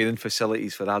the training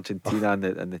facilities for Argentina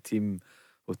and the team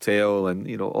hotel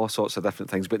and all sorts of different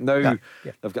things. But now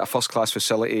they've got a first class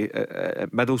facility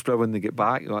at Middlesbrough when they get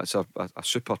back. It's a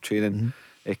super training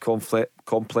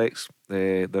complex.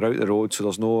 They're out the road, so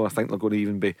there's no, I think they're going to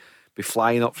even be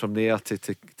flying up from there to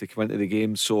come into the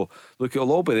game. So look,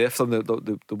 it'll all be there for them.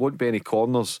 There won't be any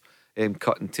corners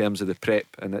cut in terms of the prep,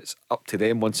 and it's up to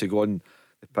them once they go on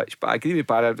the pitch. But I agree with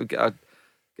Barry, I've got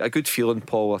a good feeling,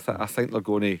 Paul. I think they're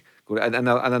going to go, and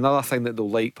another thing that they'll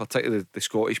like, particularly the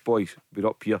Scottish boys we're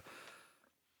up here,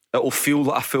 it'll feel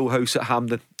like a full house at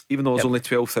Hampden, even though there's only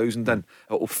 12,000 in.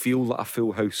 It'll feel like a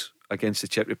full house against the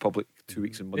Czech Republic 2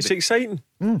 weeks on Monday. It's exciting.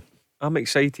 I'm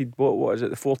excited. What is it,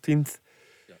 the 14th?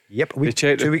 Yep,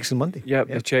 2 weeks on Monday. Yep,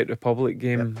 the Czech Republic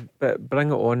game. But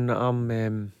bring it on.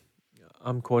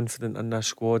 I'm confident in this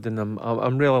squad, and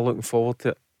I'm really looking forward to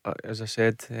it. As I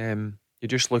said, you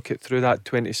just look at through that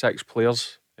 26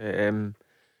 players,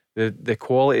 the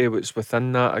quality that's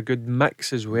within that, a good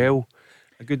mix as well.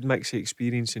 A good mix of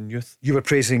experience and youth. You were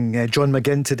praising John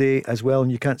McGinn today as well,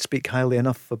 and you can't speak highly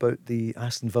enough about the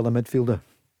Aston Villa midfielder.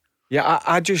 Yeah,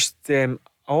 I just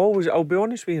I'll be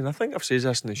honest with you, and I think I've said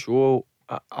this in the show,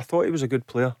 I thought he was a good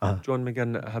player, John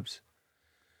McGinn at Hibs,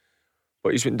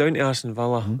 but he's went down to Aston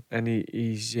Villa and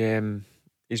he's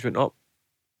went up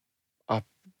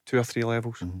 2 or 3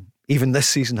 levels. Even this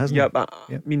season, hasn't he? But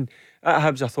I mean, at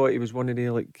Hibs I thought he was one of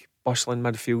the bustling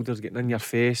midfielders, getting in your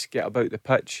face, get about the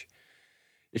pitch.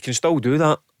 He can still do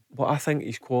that, but I think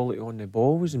his quality on the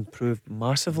ball was improved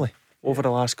massively over the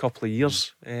last couple of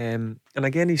years. And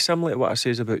again, he's similar to what I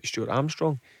says about Stuart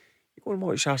Armstrong. You go and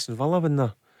watch Aston Villa when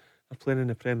they're playing in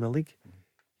the Premier League.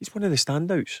 He's one of the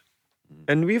standouts.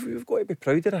 And we've got to be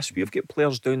proud of this. We've got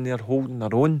players down there holding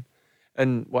their own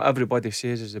in what everybody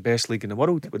says is the best league in the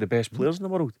world, with the best players in the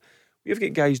world. We've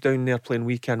got guys down there playing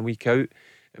week in, week out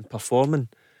and performing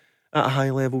at a high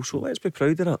level, so let's be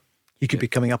proud of that. He could be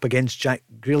coming up against Jack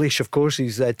Grealish, of course,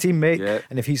 his teammate,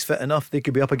 and if he's fit enough, they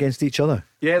could be up against each other.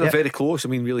 Yeah, they're very close. I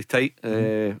mean, really tight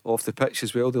off the pitch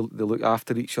as well. They look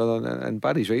after each other, and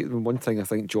Barry's right. I mean, one thing I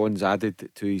think John's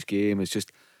added to his game is just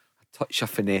a touch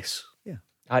of finesse. Yeah,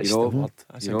 that's the word.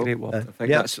 That's a great word. I think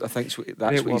that's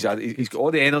what he's added. He's got all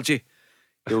the energy.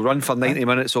 He'll run for 90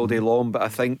 minutes all day long, but I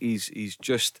think he's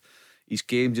just, his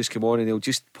game just come on and he'll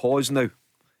just pause now.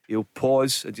 He'll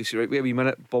pause and just say, right, wait a wee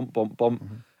minute, bump,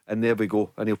 and there we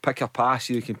go. And he'll pick a pass.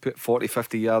 You can put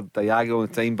 40-50 yard diagonal in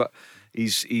time, but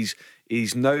he's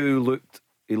now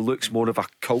he looks more of a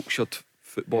cultured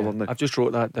footballer now. I've just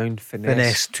wrote that down.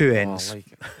 Finesse 2 ends. I like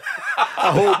it.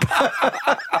 I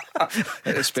hope.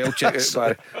 Hit the spell check out,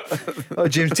 Barry. Oh,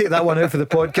 James, take that one out for the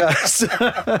podcast.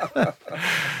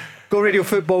 Go Radio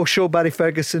Football Show. Barry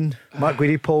Ferguson, Mark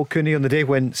Guidi, Paul Cooney. On the day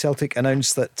when Celtic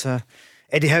announced that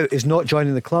Eddie Howe is not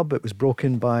joining the club, it was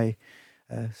broken by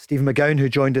Stephen McGowan, who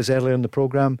joined us earlier in the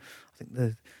programme. I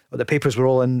think the papers were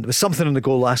all in. There was something on the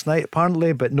goal last night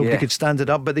apparently, but nobody could stand it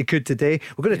up, but they could today.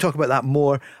 We're going to talk about that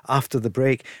more after the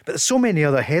break. But there's so many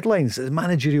other headlines. The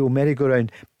managerial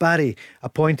merry-go-round. Barry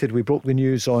appointed. We broke the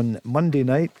news on Monday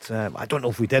night. I don't know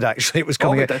if we did actually. It was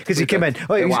coming out because he came in.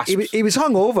 He was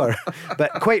hungover,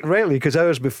 but quite rightly, because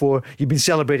hours before you've been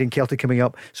celebrating Kelty coming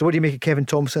up. So what do you make of Kevin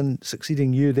Thompson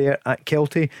succeeding you there at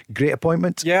Kelty? Great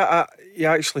appointment. Yeah, he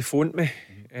actually phoned me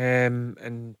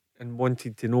and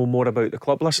wanted to know more about the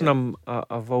club. Listen,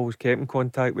 I've always kept in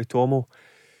contact with Tomo,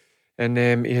 and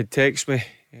he had texted me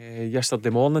yesterday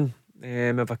morning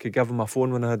if I could give him a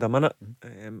phone when I had a minute.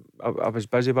 I was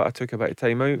busy, but I took a bit of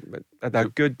time out. But I had a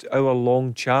good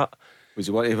hour-long chat. Was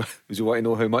he wanting to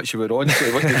know how much you were on? So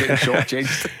he wanted to get the shop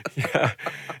changed. Yeah,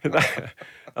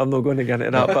 I'm not going to get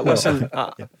into that. But listen,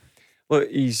 look,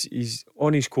 he's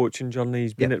on his coaching journey.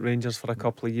 He's been at Rangers for a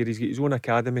couple of years. He's got his own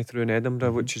academy through in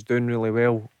Edinburgh, which is doing really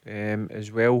well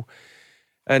as well.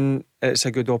 And it's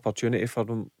a good opportunity for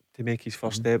him to make his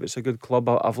first step. It's a good club.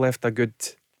 I've left a good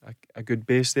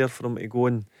base there for him to go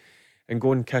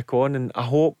and kick on. And I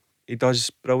hope he does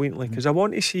brilliantly, because I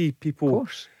want to see people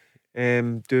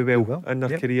do well in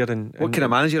their career. And what kind of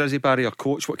manager is he, Barry, or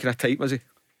coach? What kind of type is he,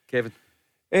 Kevin?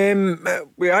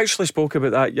 We actually spoke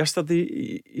about that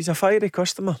yesterday. He's a fiery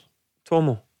customer,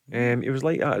 Tomo. He was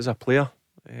like that as a player.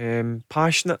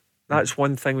 Passionate. That's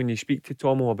one thing when you speak to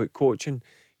Tomo about coaching.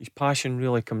 His passion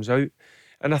really comes out,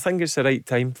 and I think it's the right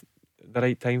time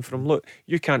for him. Look,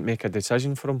 you can't make a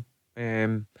decision for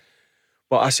him.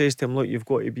 But I says to him, look, you've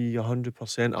got to be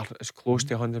 100% or as close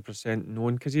to 100%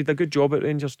 known, because he had a good job at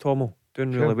Rangers, Tomo,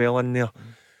 doing really well in there.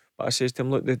 But I says to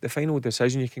him, look, the final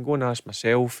decision, you can go and ask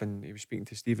myself, and he was speaking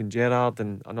to Stephen Gerrard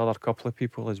and another couple of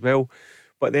people as well.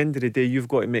 But at the end of the day, you've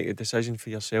got to make a decision for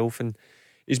yourself. And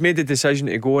he's made the decision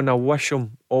to go, and I wish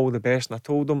him all the best. And I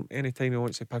told him anytime he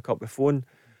wants to pick up the phone,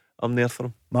 I'm there for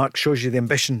him. Mark, shows you the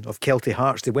ambition of Kelty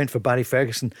Hearts. They went for Barry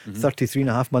Ferguson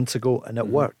 33.5 months ago, and it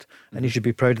worked. And he should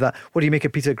be proud of that. What do you make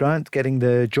of Peter Grant getting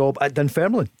the job at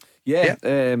Dunfermline? Yeah.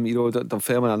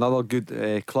 Dunfermline, another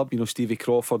good club. Stevie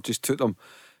Crawford just took them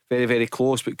very, very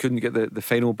close, but couldn't get the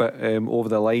final bit over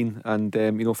the line. And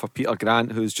for Peter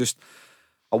Grant, who's just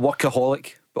a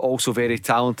workaholic but also very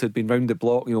talented, been round the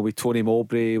block, with Tony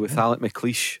Mowbray, with Alec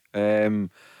McLeish.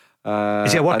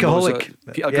 Is he a workaholic?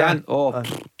 Peter Grant,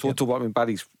 total workman.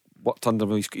 Barry's worked under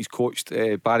him, he's coached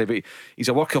Barry, but he's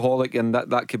a workaholic, and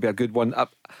that could be a good one.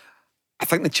 I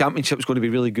think the Championship is going to be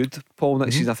really good, Paul,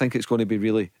 next season. I think it's going to be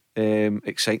really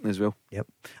exciting as well. Yep,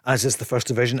 as is the First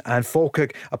Division. And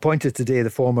Falkirk appointed today the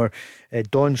former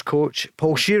Dons coach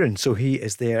Paul Sheeran, so he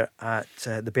is there at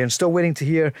the Bairns. Still waiting to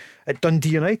hear at Dundee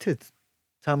United.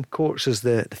 Tam Courts is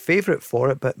the favourite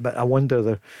for it, but I wonder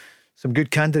there some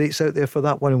good candidates out there for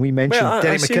that one. And we mentioned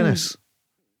Derek McInnes.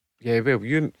 Yeah, well,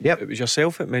 it was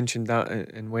yourself that mentioned that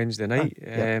in Wednesday night.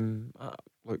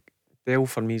 Look, Dale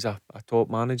for me is a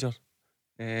top manager.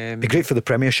 Be great for the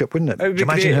Premiership, wouldn't it? Would you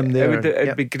imagine him there?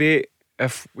 It'd be great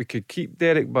if we could keep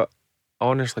Derek, but I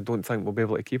honestly don't think we'll be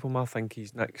able to keep him. I think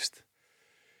his next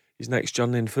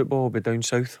journey in football will be down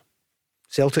south.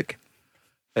 Celtic.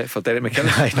 For Derek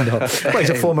McInnes. I know. Well, he's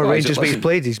a former Rangers, but he's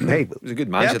played. He's a good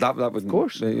manager. That would, of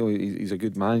course. He's a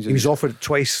good manager. He was offered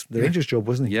twice the Rangers job,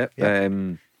 wasn't he? Yeah.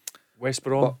 West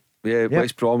Brom.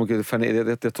 West Brom will go to Finity.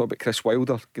 They're talking about Chris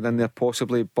Wilder getting in there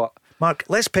possibly. But Mark,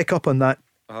 let's pick up on that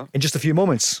in just a few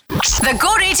moments. The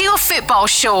Go Radio Football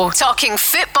Show, talking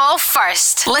football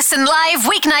first. Listen live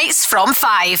weeknights from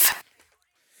 5.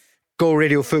 Go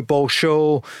Radio Football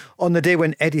Show on the day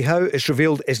when Eddie Howe is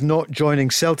revealed is not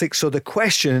joining Celtic. So the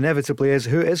question inevitably is,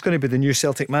 who is going to be the new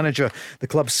Celtic manager? The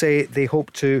club say they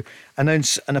hope to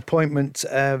announce an appointment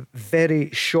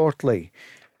very shortly.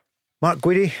 Mark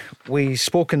Guidi, we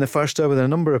spoke in the first hour with a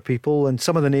number of people, and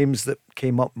some of the names that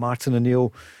came up, Martin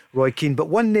O'Neill, Roy Keane, but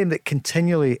one name that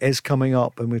continually is coming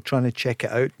up, and we're trying to check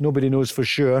it out, nobody knows for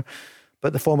sure,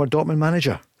 but the former Dortmund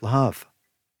manager, Le Havre.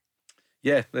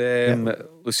 Yeah,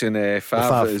 Lucien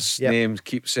Favre's name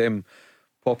keeps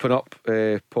popping up,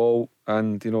 Paul,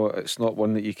 and it's not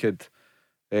one that you could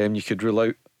rule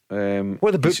out. What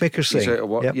are the bookmakers saying? He's out of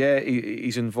work. Yeah,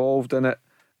 he's involved in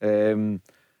it.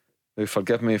 Now,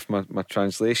 forgive me if my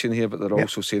translation here, but they're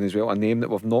also saying as well a name that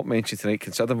we've not mentioned tonight.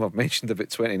 Considering we've mentioned about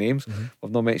 20 names,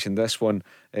 we've not mentioned this one.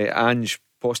 Ange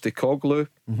Postecoglou,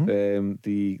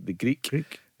 the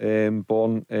Greek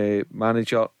born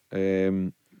manager.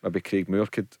 Maybe Craig Moore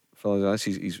could fill in this.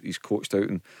 He's coached out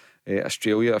in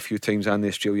Australia a few times and the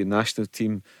Australian national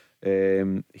team.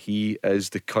 He is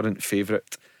the current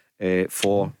favourite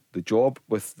for the job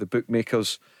with the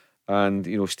bookmakers, and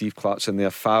Steve Clark's in there,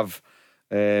 Fav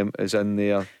is in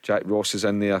there, Jack Ross is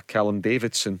in there, Callum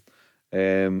Davidson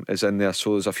is in there.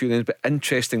 So there's a few names, but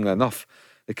interestingly enough,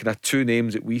 the kind of two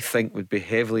names that we think would be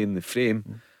heavily in the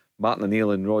frame, Martin O'Neill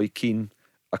and Roy Keane,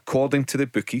 according to the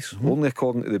bookies, only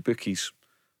according to the bookies,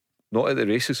 not at the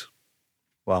races.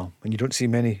 Wow, and you don't see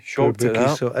many Shocked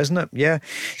bookies, so isn't it? Yeah.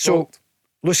 Shocked. So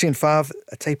Lucien Favre,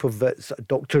 a type of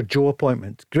Dr. Joe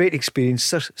appointment, great experience,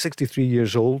 63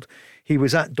 years old. He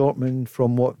was at Dortmund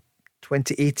from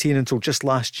 2018 until just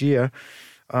last year,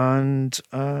 and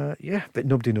but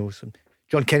nobody knows him.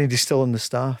 John Kennedy's still on the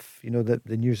staff.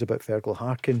 The news about Fergal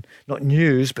Harkin, not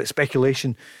news but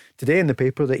speculation today in the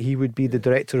paper that he would be the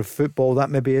director of football. That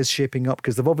maybe is shaping up,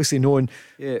 because they've obviously known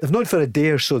they've known for a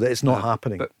day or so that it's not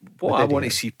happening. But what I want to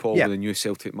see, Paul, with a new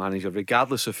Celtic manager,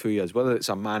 regardless of who he is, whether it's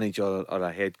a manager or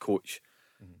a head coach,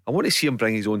 I want to see him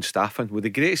bring his own staff in with the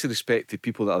greatest respect to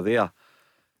people that are there.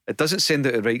 It doesn't send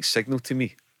out the right signal to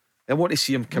me. I want to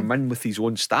see him come in with his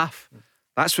own staff.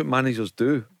 That's what managers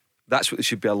do. That's what they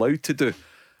should be allowed to do.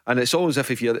 And it's always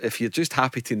if you're just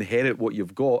happy to inherit what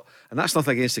you've got, and that's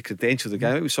nothing against the credentials of the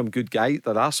guy. It was some good guy.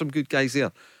 There are some good guys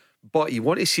there, but you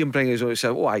want to see him bring his own.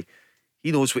 Say,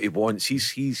 he knows what he wants.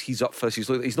 He's up for this.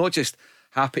 He's not just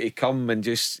happy to come and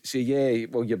just say, yeah,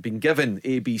 well, you've been given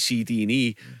A, B, C, D, and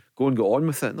E. go and go on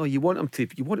with it. No, you want him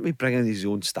to bring in his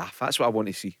own staff. That's what I want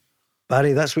to see.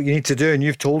 Barry, that's what you need to do, and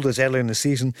you've told us earlier in the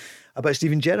season about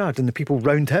Steven Gerrard and the people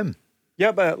round him.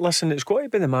 Yeah, but listen, it's got to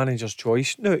be the manager's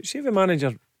choice. Now, see if the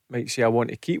manager might say, I want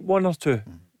to keep one or two.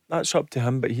 That's up to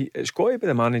him, but it's got to be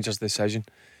the manager's decision.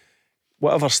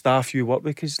 Whatever staff you work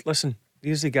with, because listen,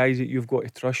 these are the guys that you've got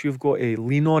to trust, you've got to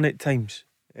lean on at times.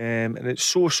 And it's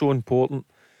so important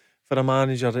for a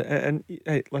manager. And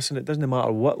listen, it doesn't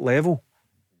matter what level.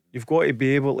 You've got to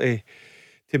be able to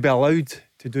be allowed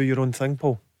to do your own thing,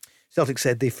 Paul. Celtic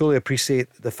said they fully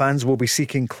appreciate the fans will be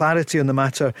seeking clarity on the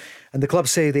matter, and the club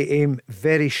say they aim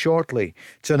very shortly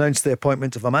to announce the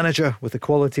appointment of a manager with the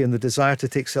quality and the desire to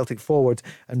take Celtic forward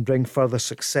and bring further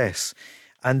success.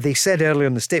 And they said earlier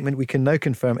in the statement, we can now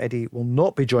confirm Eddie will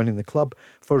not be joining the club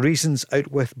for reasons out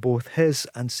with both his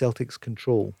and Celtic's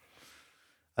control.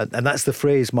 And that's the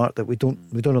phrase, Mark, that we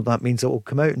don't know what that means. It will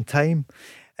come out in time.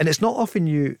 And it's not often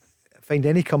you find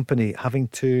any company having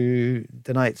to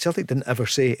deny it. Celtic didn't ever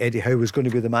say Eddie Howe was going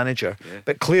to be the manager,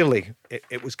 but clearly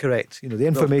it was correct. You know, the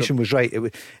information was right.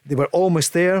 They were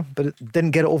almost there, but it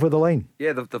didn't get it over the line.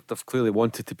 Yeah, they've clearly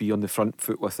wanted to be on the front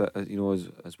foot with it. You know,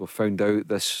 as we've found out,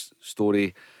 this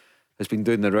story has been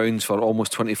doing the rounds for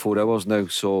almost 24 hours now.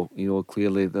 So, you know,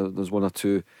 clearly there's one or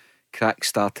two cracks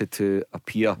started to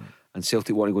appear, and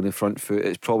Celtic want to go on the front foot.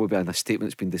 It's probably been a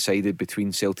statement that's been decided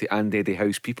between Celtic and Eddie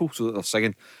Howe's people, so that they're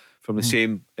singing from the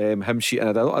same hymn sheet.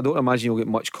 And I don't imagine you'll get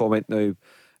much comment now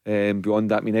beyond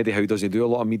that. I mean, Eddie Howe doesn't do a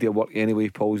lot of media work anyway,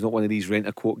 Paul. He's not one of these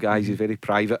rent-a-quote guys. He's very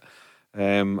private.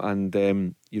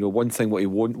 You know, one thing what he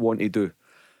won't want to do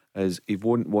is he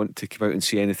won't want to come out and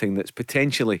say anything that's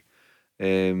potentially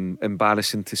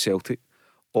embarrassing to Celtic,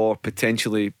 or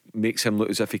potentially makes him look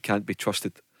as if he can't be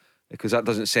trusted, because that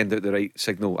doesn't send out the right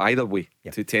signal either way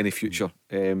to any future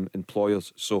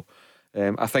employers. So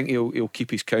I think he'll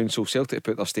keep his counsel. Celtic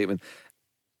put their statement.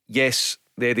 Yes,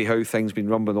 the Eddie Howe thing's been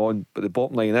rumbling on, but the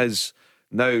bottom line is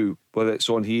now, whether it's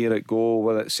on here at Go,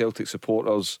 whether it's Celtic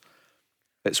supporters,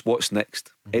 it's what's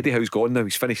next. Eddie Howe's gone now.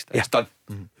 He's finished. It's done.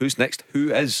 Who's next?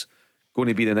 Who is going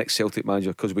to be the next Celtic manager?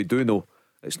 Because we do know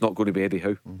it's not going to be Eddie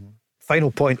Howe.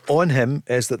 Final point on him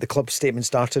is that the club's statement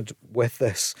started with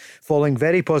this: following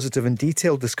very positive and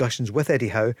detailed discussions with Eddie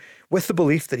Howe, with the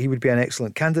belief that he would be an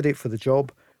excellent candidate for the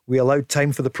job, we allowed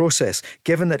time for the process,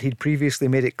 given that he'd previously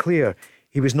made it clear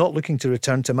he was not looking to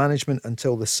return to management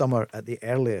until the summer at the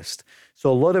earliest.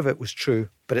 So a lot of it was true,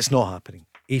 but it's not happening.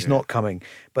 He's not coming.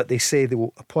 But they say they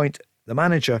will appoint the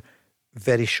manager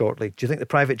very shortly. Do you think the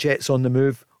private jet's on the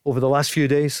move over the last few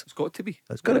days? It's got to be.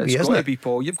 It's got to be, isn't it? It's got to be,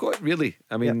 Paul. You've got really,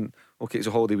 I mean, okay, it's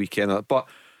a holiday weekend, but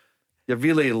you're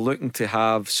really looking to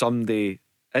have somebody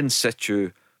in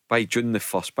situ by June the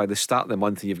 1st, by the start of the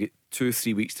month, and you've got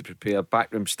 2-3 weeks to prepare,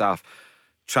 backroom staff,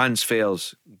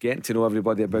 transfers, getting to know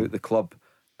everybody about the club.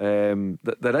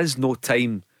 There is no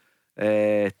time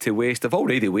to waste. They've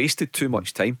already wasted too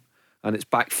much time, and it's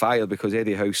backfired because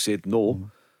Eddie Howe said no.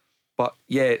 But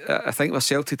yeah, I think for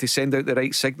Celtic to send out the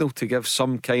right signal, to give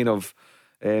some kind of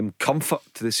comfort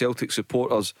to the Celtic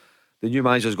supporters, the new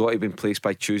manager's got to be in place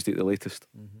by Tuesday at the latest.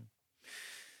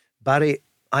 Barry,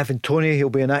 Ivan Toney, he'll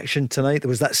be in action tonight. There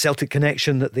was that Celtic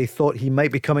connection that they thought he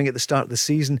might be coming at the start of the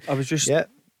season. I was just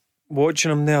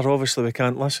watching him there. Obviously we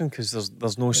can't listen because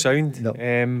there's no sound.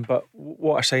 But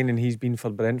what a signing he's been for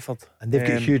Brentford. And they've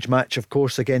got a huge match, of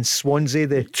course, against Swansea,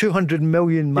 the 200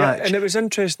 million match. Yeah, and it was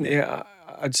interesting.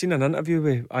 I'd seen an interview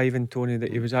with Ivan Toney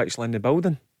that he was actually in the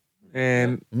building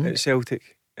at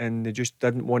Celtic, and they just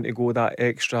didn't want to go that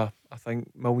extra, I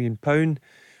think, £1 million,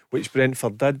 which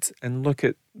Brentford did. And look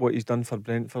at what he's done for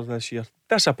Brentford this year.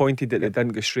 Disappointed that they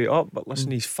didn't go straight up, but listen,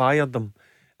 he's fired them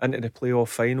into the playoff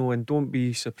final, and don't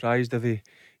be surprised if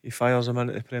he fires them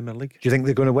into the Premier League. Do you think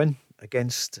they're going to win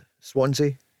against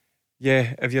Swansea?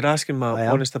 Yeah, if you're asking my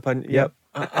honest opinion, yep.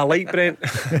 I like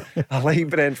I like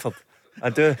Brentford. I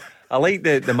do. I like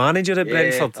the manager at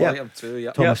Brentford. I like him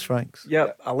too. Thomas Franks.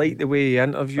 I like the way he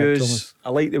interviews.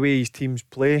 I like the way his teams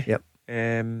play. Yep.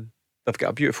 They've got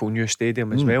a beautiful new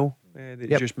stadium as well. They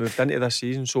just moved into this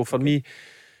season. So for me,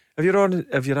 if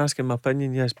you're asking my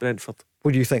opinion, yes, Brentford.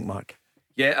 What do you think, Mark?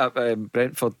 Yeah,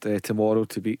 Brentford tomorrow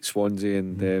to beat Swansea,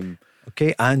 and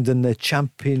okay, and in the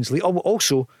Champions League. Oh,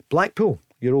 also Blackpool,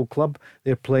 your old club,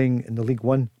 they're playing in the League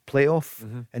One playoff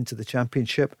into the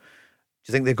Championship. Do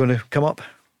you think they're going to come up?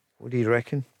 What do you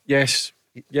reckon? Yes.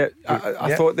 Yeah,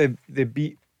 I thought they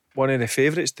beat one of the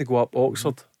favourites to go up,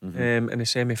 Oxford, in the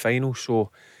semi-final.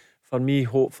 So for me,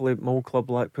 hopefully my old club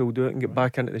Blackpool do it and get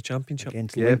back into the Championship.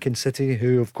 Against Lincoln City,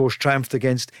 who of course triumphed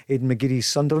against Aidan McGeady's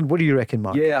Sunderland. What do you reckon,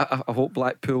 Mark? Yeah, I hope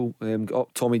Blackpool got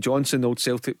up. Tommy Johnson, the old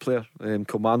Celtic player,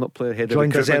 Kilmarnock player, head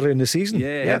joined of us earlier in the season.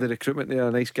 Yeah, head of recruitment there,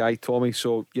 a nice guy, Tommy.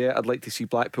 So yeah, I'd like to see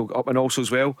Blackpool get up, and also as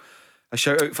well, a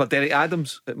shout out for Derek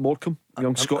Adams at Morecambe,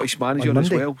 young Scottish manager as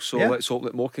well. So let's hope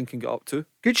that Morecambe can get up too.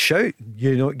 Good shout.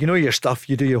 You know your stuff.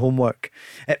 You do your homework.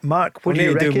 Mark, what do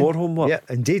you reckon? Do more homework. Yeah,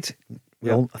 indeed.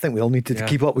 I think we all need to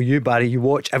keep up with you, Barry. You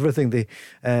watch everything. The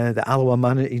Alloa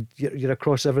man, you're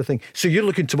across everything. So you're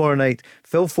looking tomorrow night.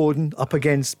 Phil Foden up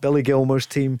against Billy Gilmour's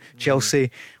team,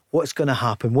 Chelsea. What's going to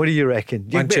happen? What do you reckon?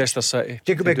 Manchester City.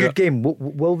 Do you think it'll be a good game?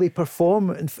 Will they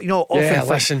perform? And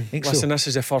listen. This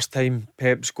is the first time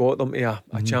Pep's got them to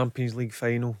a Champions League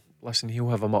final. Listen, he'll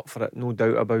have them up for it, no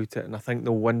doubt about it, and I think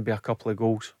they'll win by a couple of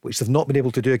goals, which they've not been able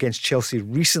to do against Chelsea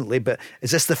recently. But is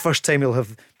this the first time he'll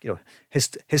have,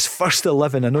 his first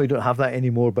 11? I know you don't have that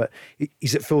anymore, but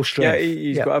he's at full strength. Yeah,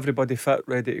 he's got everybody fit,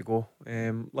 ready to go.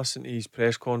 Listen to his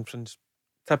press conference.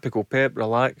 Typical Pep,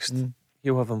 relaxed.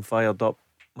 He'll have them fired up.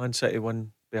 Man City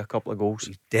win by a couple of goals.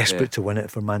 He's desperate to win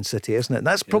it for Man City, isn't it? And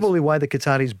that's probably why the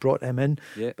Qataris brought him in.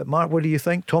 But Mark, what do you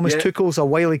think? Thomas Tuchel's a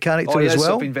wily character as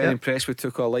well. I've been very impressed with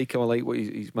Tuchel. I like him. I like what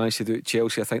he's managed to do at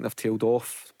Chelsea. I think they've tailed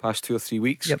off the past 2 or 3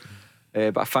 weeks.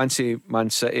 But I fancy Man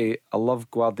City. I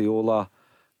love Guardiola.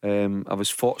 I was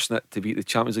fortunate to be at the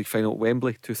Champions League final at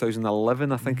Wembley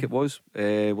 2011, I think it was,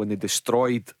 when they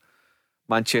destroyed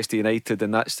Manchester United,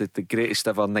 and that's the greatest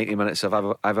ever 90 minutes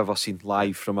I've ever seen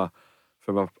live from a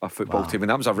football team, and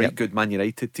that was a really good Man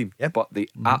United team, but they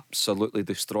absolutely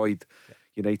destroyed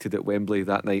United at Wembley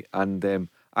that night, and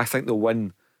I think they'll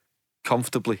win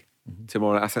comfortably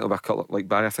tomorrow night. I think there'll be a couple, like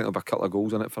Barry, I think there'll be a couple of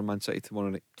goals in it for Man City tomorrow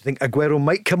night. Do you think Aguero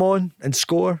might come on and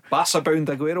score? Barca bound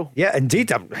Aguero. Yeah,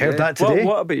 indeed, I've heard that today.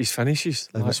 What about his finishes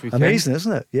last weekend? Amazing,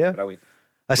 isn't it? Yeah, brilliant.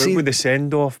 I see with the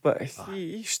send off, but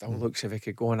he still looks if he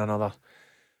could go on another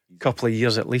couple of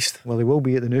years at least. Well, he will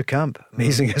be at the new camp.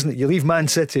 Amazing, isn't it? You leave Man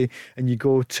City and you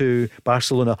go to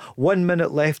Barcelona. 1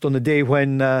 minute left on the day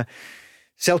when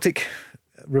Celtic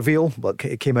reveal, but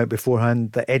it came out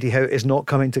beforehand, that Eddie Howe is not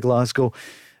coming to Glasgow.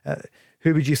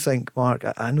 Who would you think, Mark?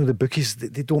 I know the bookies,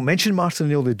 they don't mention Martin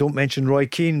O'Neill, they don't mention Roy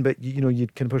Keane, but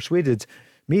you'd kind of persuaded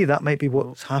me that might be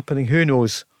what's happening. Who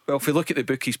knows? Well, if we look at the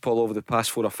bookies, Paul, over the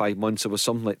past 4 or 5 months, there was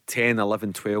something like 10,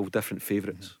 11, 12 different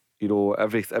favourites.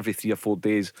 Every 3 or 4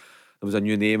 days there was a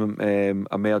new name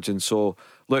emerging. So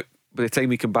look, by the time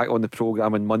we come back on the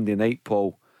programme on Monday night,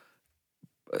 Paul,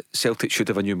 Celtic should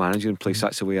have a new manager in place.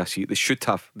 That's the way I see it. They should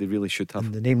have. They really should have.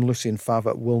 And the name Lucien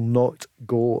Favre will not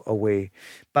go away.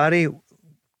 Barry,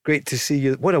 great to see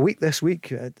you. What a week this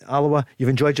week at Alloa. You've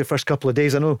enjoyed your first couple of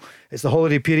days. I know it's the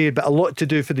holiday period, but a lot to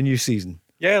do for the new season.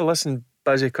 Yeah, listen,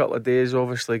 busy couple of days,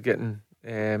 obviously getting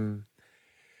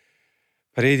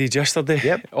paraded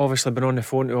yesterday. Obviously been on the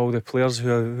phone to all the players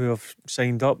who have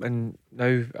signed up, and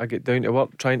now I get down to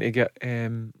work trying to get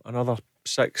another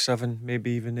 6, 7,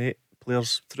 maybe even 8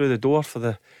 players through the door for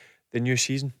the new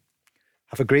season.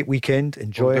 Have a great weekend.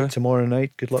 Enjoy it tomorrow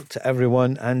night. Good luck to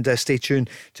everyone, and stay tuned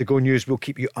to Go News. We'll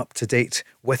keep you up to date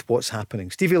with what's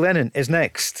happening. Stevie Lennon is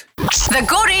next. The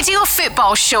Go Radio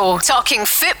Football Show, talking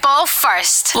football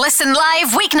first. Listen live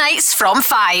weeknights from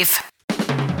 5.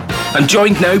 I'm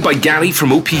joined now by Gary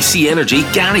from OPC Energy.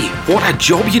 Gary, what a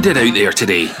job you did out there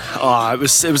today. It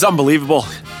was unbelievable.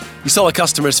 You saw the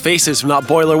customers' faces when that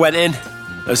boiler went in.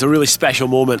 It was a really special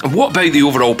moment. And what about the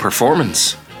overall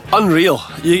performance? Unreal.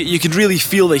 You could really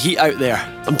feel the heat out there.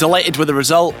 I'm delighted with the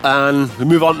result, and we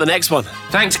move on to the next one.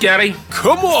 Thanks, Gary.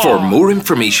 Come on! For more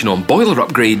information on boiler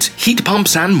upgrades, heat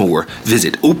pumps and more,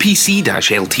 visit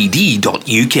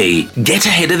opc-ltd.uk. Get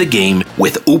ahead of the game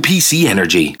with OPC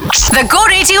Energy. The Go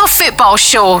Radio Football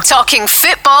Show, talking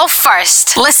football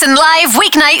first. Listen live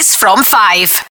weeknights from 5.